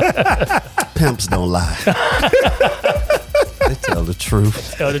 Yeah. Pimps don't lie. They tell the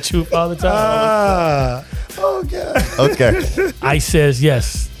truth. Tell the truth all the time. Oh God. Okay. Ice says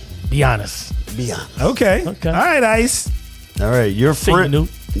yes. Be honest. Be honest. Okay. All right, Ice. All right, your friend,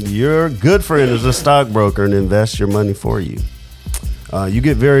 your good friend is a stockbroker and invests your money for you. You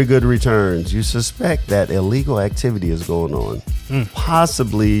get very good returns. You suspect that illegal activity is going on,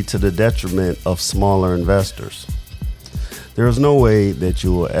 possibly to the detriment of smaller investors. There is no way that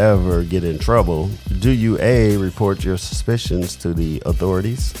you will ever get in trouble. Do you A, report your suspicions to the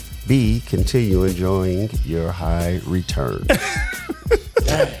authorities? B, continue enjoying your high return?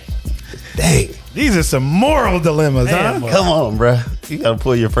 Dang. These are some moral dilemmas, huh? Come on, bruh. You got to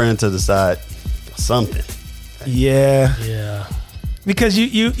pull your friend to the side. Something. Yeah. Because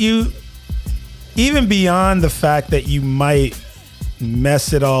you even beyond the fact that you might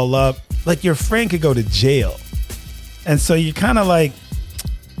mess it all up, like your friend could go to jail. And so you're kind of like,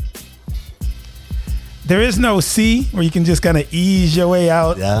 there is no C where you can just kind of ease your way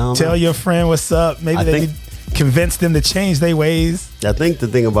out, tell your friend what's up. Maybe they could convince them to change their ways. I think the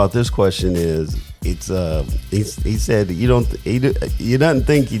thing about this question is, it's he said he doesn't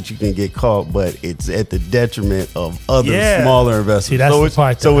think that you can get caught, but it's at the detriment of other smaller investors. See,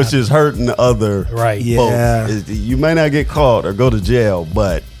 that's so it's just hurting other right. folks. You may not get caught or go to jail,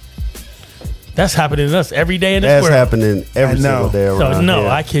 but that's happening to us every day in this that's world. happening every single day around. So no,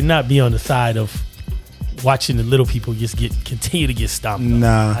 here. I cannot be on the side of watching the little people just continue to get stomped.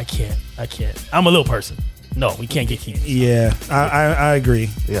 Nah, I can't. I'm a little person. No, we can't get kids. Yeah, I agree.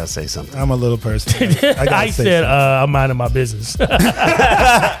 You gotta say something. I'm a little person. I said I'm minding my business.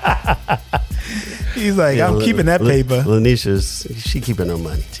 He's like, I'm keeping that paper. She keeping her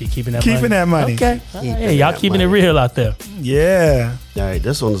money. She keeping that money. Okay. Hey, y'all keeping it real out there. Yeah. All right,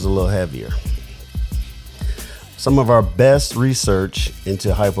 this one is a little heavier. Some of our best research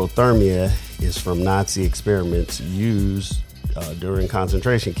into hypothermia is from Nazi experiments used during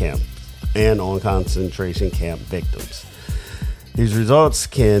concentration camps and on concentration camp victims. These results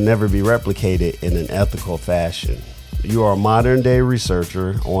can never be replicated in an ethical fashion. You are a modern day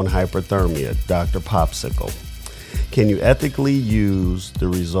researcher on hypothermia, Dr. Popsicle. Can you ethically use the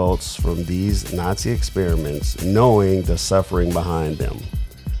results from these Nazi experiments knowing the suffering behind them?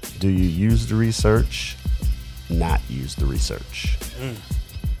 Do you use the research? Not use the research?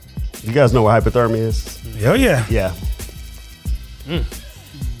 You guys know what hypothermia is? Oh yeah. Yeah.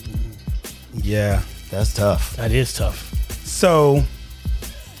 Yeah. That's tough. That is tough. So,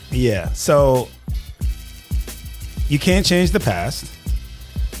 yeah. So, you can't change the past.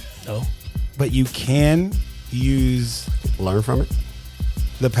 No. But you can learn from it.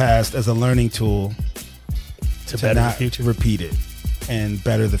 The past as a learning tool to better not the future. Repeat it and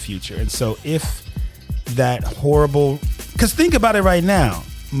better the future. And so if that horrible, because think about it right now,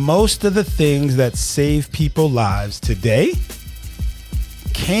 most of the things that save people lives today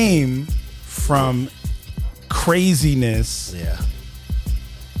came from craziness,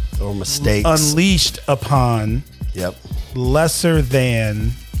 or mistakes unleashed upon lesser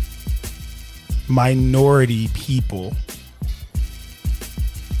than minority people.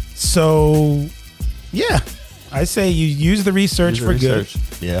 So, yeah, I say you use the research for good.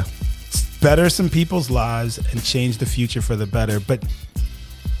 Yeah. Better some people's lives and change the future for the better. But,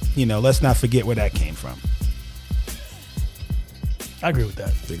 let's not forget where that came from. I agree with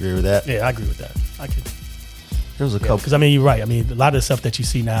that. You agree with that? Yeah, I agree with that. I could. There was a couple. Because, you're right. A lot of the stuff that you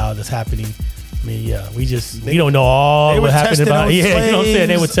see now that's happening, we don't know all what happened about it. Yeah, you know what I'm saying?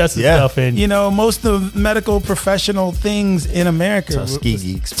 They were testing stuff. And most of the medical professional things in America was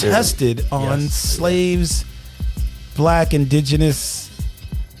tested on slaves, black, indigenous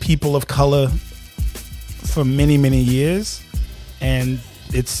people of color for many, many years. And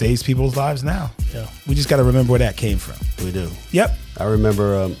it saves people's lives now. Yeah. We just got to remember where that came from. We do. Yep. I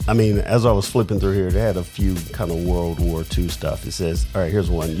remember, as I was flipping through here, they had a few kind of World War II stuff. It says, all right, here's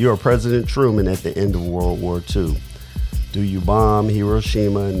one. You are President Truman at the end of World War II. Do you bomb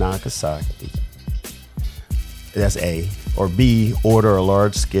Hiroshima and Nagasaki? That's A. Or B, order a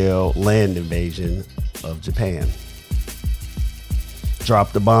large-scale land invasion of Japan.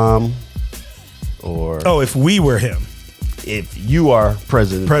 Drop the bomb, or... Oh, if we were him. If you are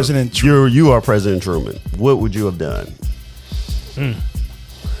President Truman. You are President Truman. What would you have done?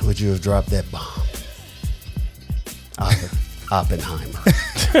 Would you have dropped that bomb? Oppenheimer.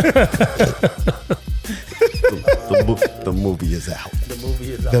 The movie is out.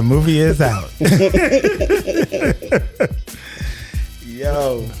 The movie is out.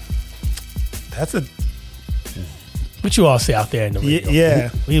 Yo. That's a... What you all say out there in the radio?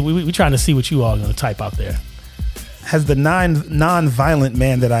 Yeah. We trying to see what you all going to type out there. As the non-violent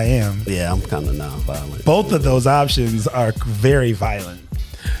man that I am. Yeah, I'm kind of non-violent. Both of those options are very violent.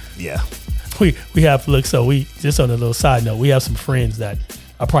 Yeah. We have, look, so we, just on a little side note, we have some friends that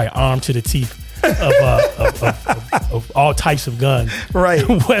are probably armed to the teeth of all types of guns. Right.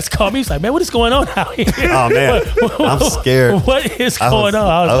 Wes called me. He's like, man, what is going on out here? Oh, man. I'm scared. What is going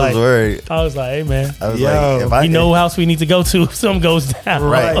on? I was worried. I was like, hey, man. I was like, if we know what house we need to go to if something goes down.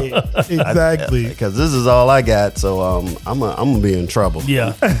 Right. Exactly. Because this is all I got. So I'm gonna be in trouble.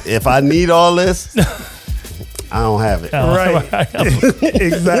 Yeah. If I need all this, I don't have it. Right.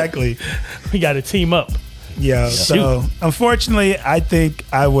 Exactly. We got to team up. Yeah. So unfortunately, I think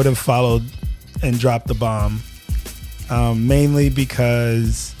I would have followed and dropped the bomb, mainly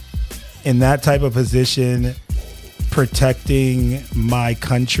because in that type of position, protecting my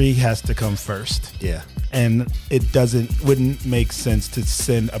country has to come first. Yeah. And it wouldn't make sense to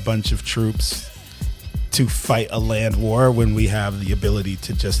send a bunch of troops to fight a land war when we have the ability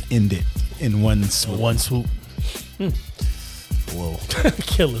to just end it in one swoop. Whoa.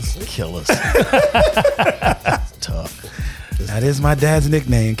 Kill us. Tough. That is my dad's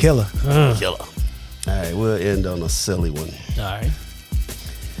nickname, Killer. Killer. All right, we'll end on a silly one. All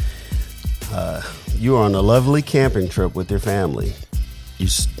right. You are on a lovely camping trip with your family.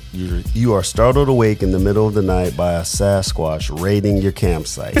 You are startled awake in the middle of the night by a Sasquatch raiding your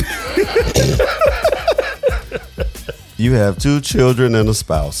campsite. You have 2 children and a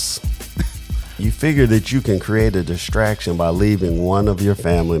spouse. You figure that you can create a distraction by leaving one of your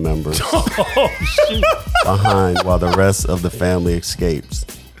family members behind while the rest of the family escapes.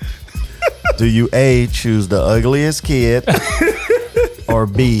 Do you A, choose the ugliest kid, or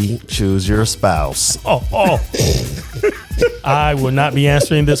B, choose your spouse? I will not be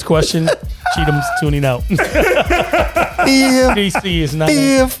answering this question. Cheatham's tuning out. DC is not.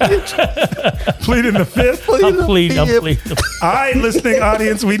 Pleading the fifth. I'm pleading. All right, listening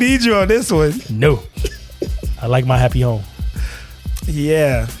audience, we need you on this one. No. I like my happy home.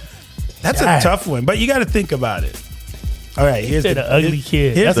 Yeah. That's a tough one, but you got to think about it. All right, here's the ugly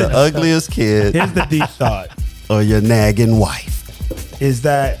kid. Here's the ugliest kid. Here's the deep thought. Or your nagging wife. Is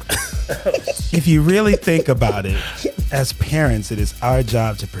that if you really think about it, as parents, it is our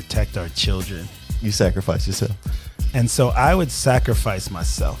job to protect our children. You sacrifice yourself. And so I would sacrifice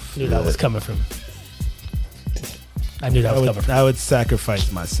myself. Knew that was coming from. I knew that was coming from. I would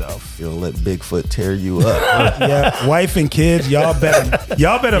sacrifice myself. You'll let Bigfoot tear you up. Yeah, wife and kids, y'all better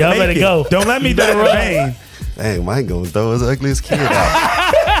make it. Go. Don't let me die in vain. Dang, Mike gonna throw his ugliest kid out.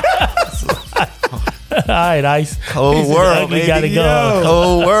 All right, Ice. Whole world, baby. Gotta go.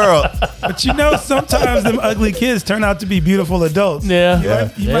 Whole world. But you know, sometimes them ugly kids turn out to be beautiful adults. Yeah,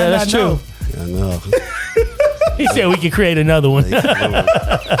 You might not that's know. true. I know. He said we could create another one.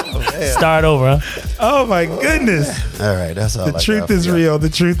 Start over, huh? Oh my goodness. All right, that's all. The truth is real. The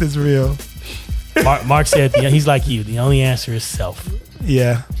truth is real. Mark said he's like you. The only answer is self.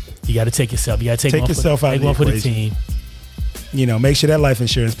 Yeah. You got to take yourself. You got to take yourself out of the one for the equation. team. You know, make sure that life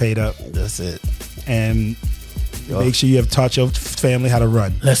insurance paid up. That's it. And make sure you have taught your family how to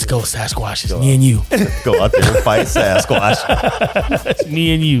run. Let's go, Sasquatch. It's me and you. Go out there and fight Sasquatch. That's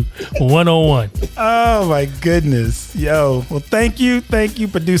me and you. 101. Oh my goodness. Yo. Well, thank you,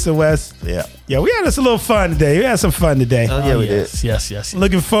 producer Wes. Yeah. Yeah, we had us a little fun today. We had some fun today. Oh, yeah, we did. Yes.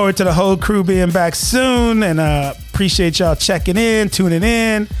 Looking forward to the whole crew being back soon, and appreciate y'all checking in, tuning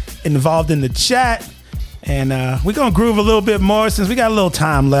in, involved in the chat. And we're going to groove a little bit more since we got a little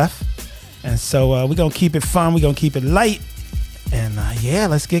time left. And so we're going to keep it fun. We're going to keep it light. And yeah,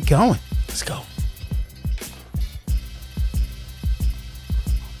 let's get going. Let's go.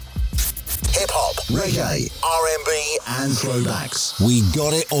 Hip-hop, reggae, R&B, and throwbacks. We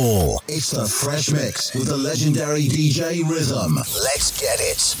got it all. It's the Fresh Mix with the legendary DJ Rhythm. Let's get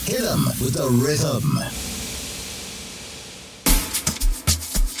it. Hit 'em with the rhythm.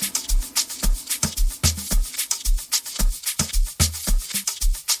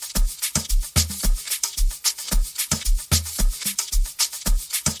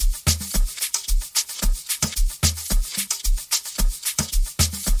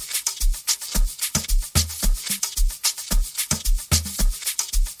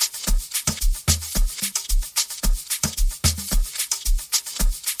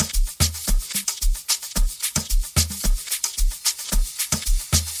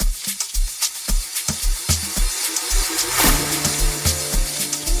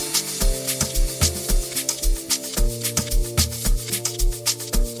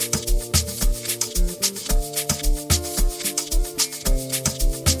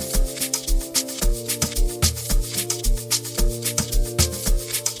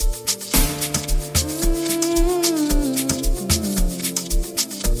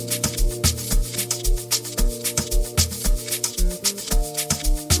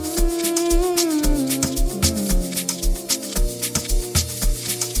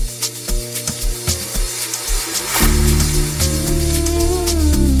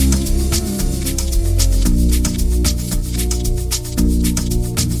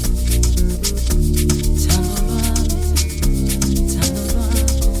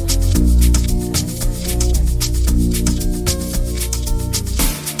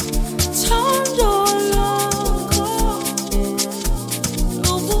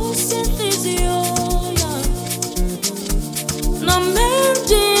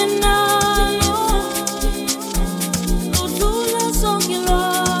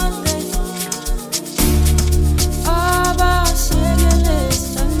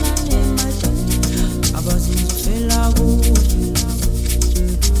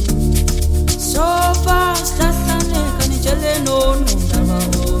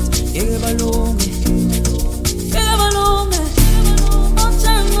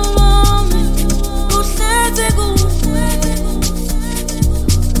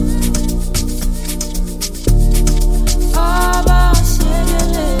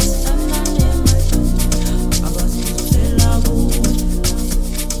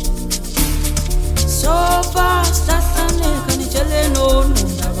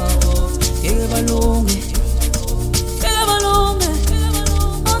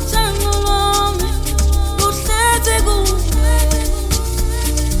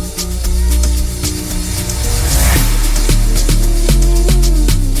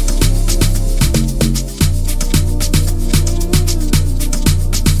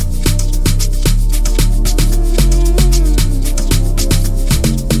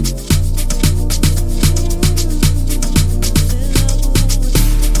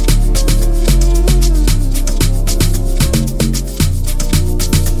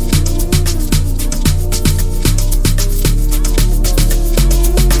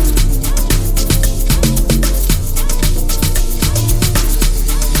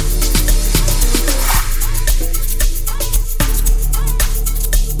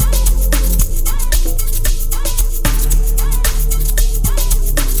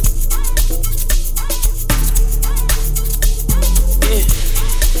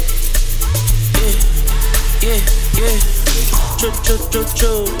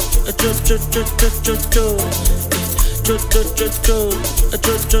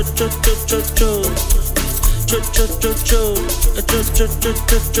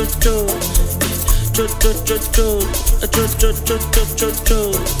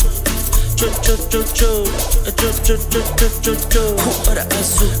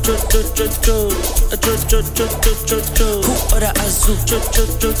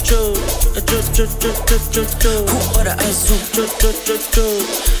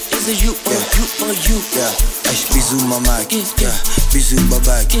 Is it you or you? Yeah, bisous maman, yeah, bisous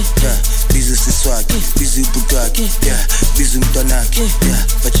babak, yeah, bisous c'est swag, bisous boudoir, yeah, bisous m'tonak, yeah,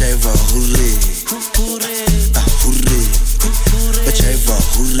 bachaiva hurray, ah hurray, bachaiva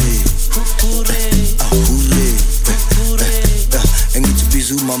hurray, ah hurray, and it's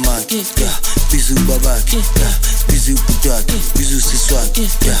bisous maman, yeah, bisous babak, yeah, bisous boudoir, bisous c'est swag,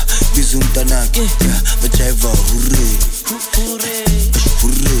 yeah, bisous m'tonak, yeah, bachaiva hurray, hurray.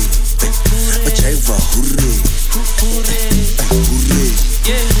 Bachaiva, hooray, hooray,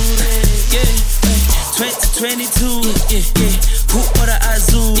 yeah. 2022, yeah. Who order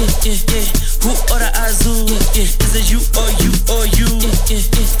Azul, yeah. Who order Azul, Is it you or you?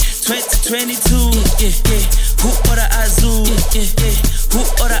 2022, yeah. Who order Azul, yeah. Who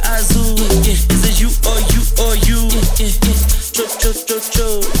order Azul, Is it you or you?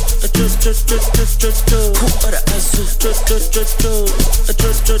 Cho. Who order Azul,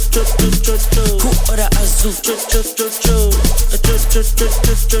 Who order Azul,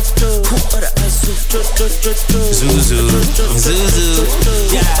 Who order Azul, Zuzu,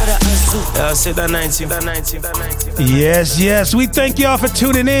 yeah. Say that 19. Yes. We thank y'all for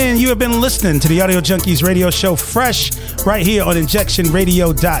tuning in. You have been listening to the Audio Junkeez radio show fresh right here on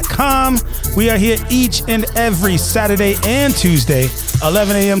injectionradio.com. We are here each and every Saturday and Tuesday,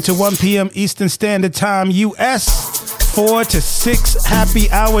 11 a.m. to 1 p.m. Eastern Standard Time, U.S., 4 to 6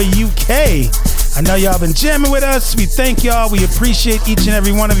 happy hour UK. I know y'all been jamming with us. We thank y'all. We appreciate each and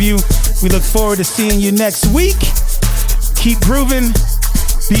every one of you. We look forward to seeing you next week. Keep grooving.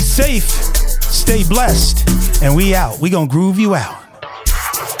 Be safe. Stay blessed. And we out. We gonna groove you out.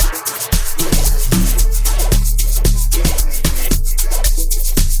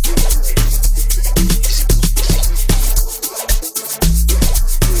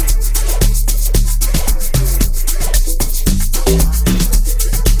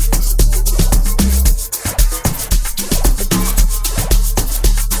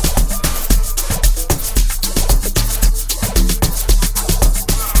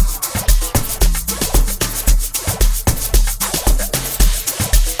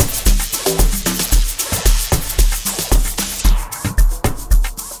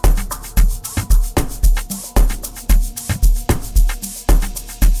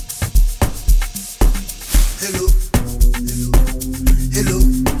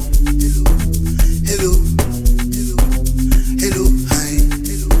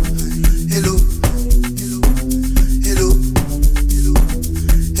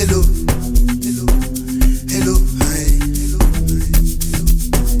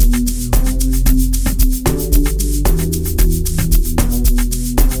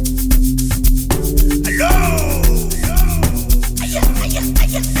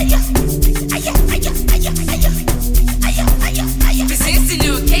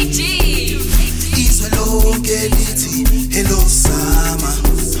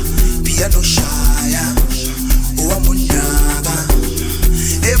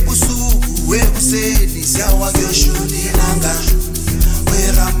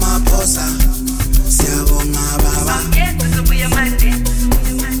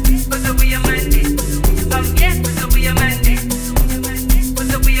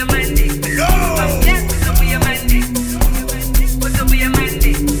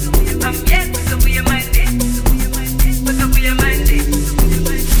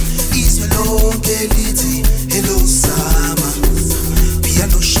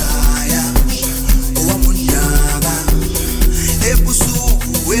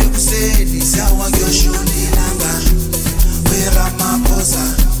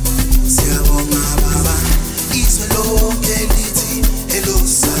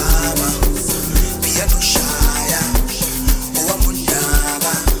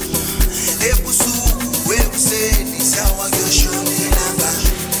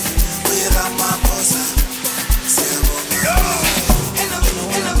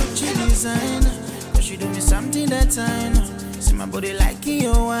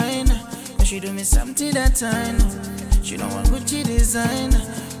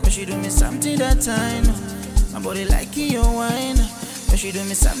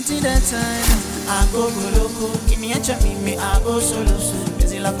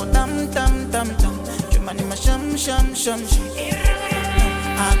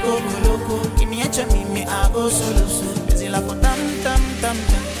 I go loco, give me a Kiniacha mimi I go solo. Penzi lako tam tam tam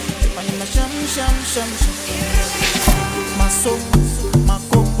tam. Chupani ma sham sham sham sham. Maso,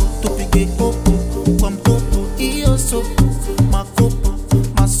 makopo, tupige kopo. Kwa mkopo, iyo sopo. Makopo,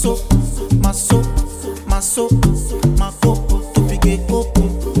 masopo, masopo, masopo. Makopo, tupige kopo.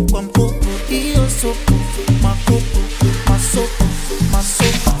 Kwa mkopo, iyo sopo. Makopo, masopo,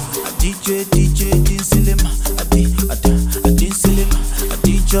 masopo. DJ Din Silema. Din Silema.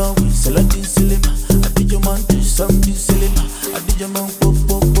 DJ Sela Din Silema. DJ Man Sam Din Silema. DJ Man Pop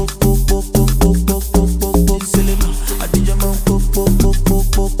Pop Pop Pop Pop Pop Pop Pop Pop Pop Din Silema. DJ Man Pop Pop Pop Pop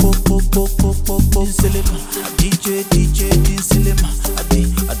Pop Pop Pop Pop Pop Pop Din Silema. DJ Din Silema.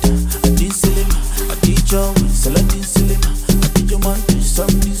 Din Silema. DJ Sela Din Silema. DJ Man Sam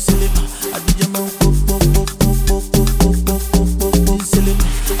Din Silema. DJ Man Pop Pop Pop Pop Pop Pop Pop Pop Pop Din Silema.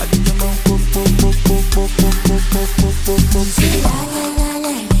 DJ Man Pop Pop Pop Pop Pop Pop Pop Pop Pop Din Silema.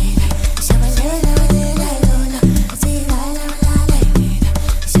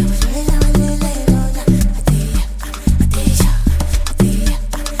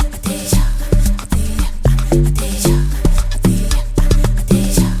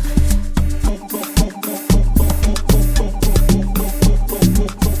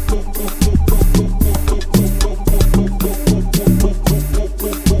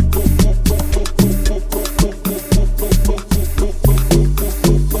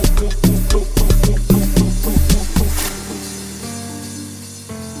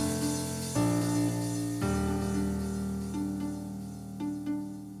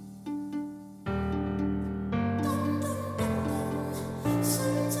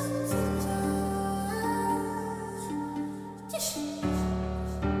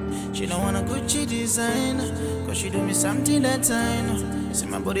 She don't want a Gucci design, cause she do me something that I know. See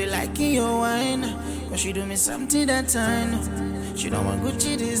my body liking your wine, cause she do me something that I know. She don't want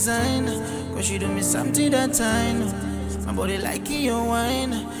Gucci design, cause she do me something that I know. My body liking your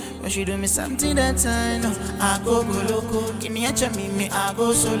wine, cause she do me something that I know. I go loco, kiniacha mimi I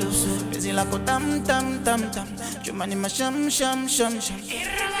go solo. Penzi lako tam tam tam tam, chumani ma sham sham sham sham.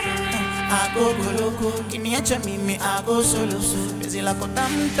 I go loco, kiniacha mimi I go solo. Penzi lako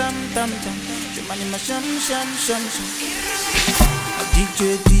tam tam tam tam, chumani ma sham sham sham sham.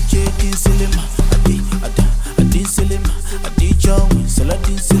 DJ Din Silema.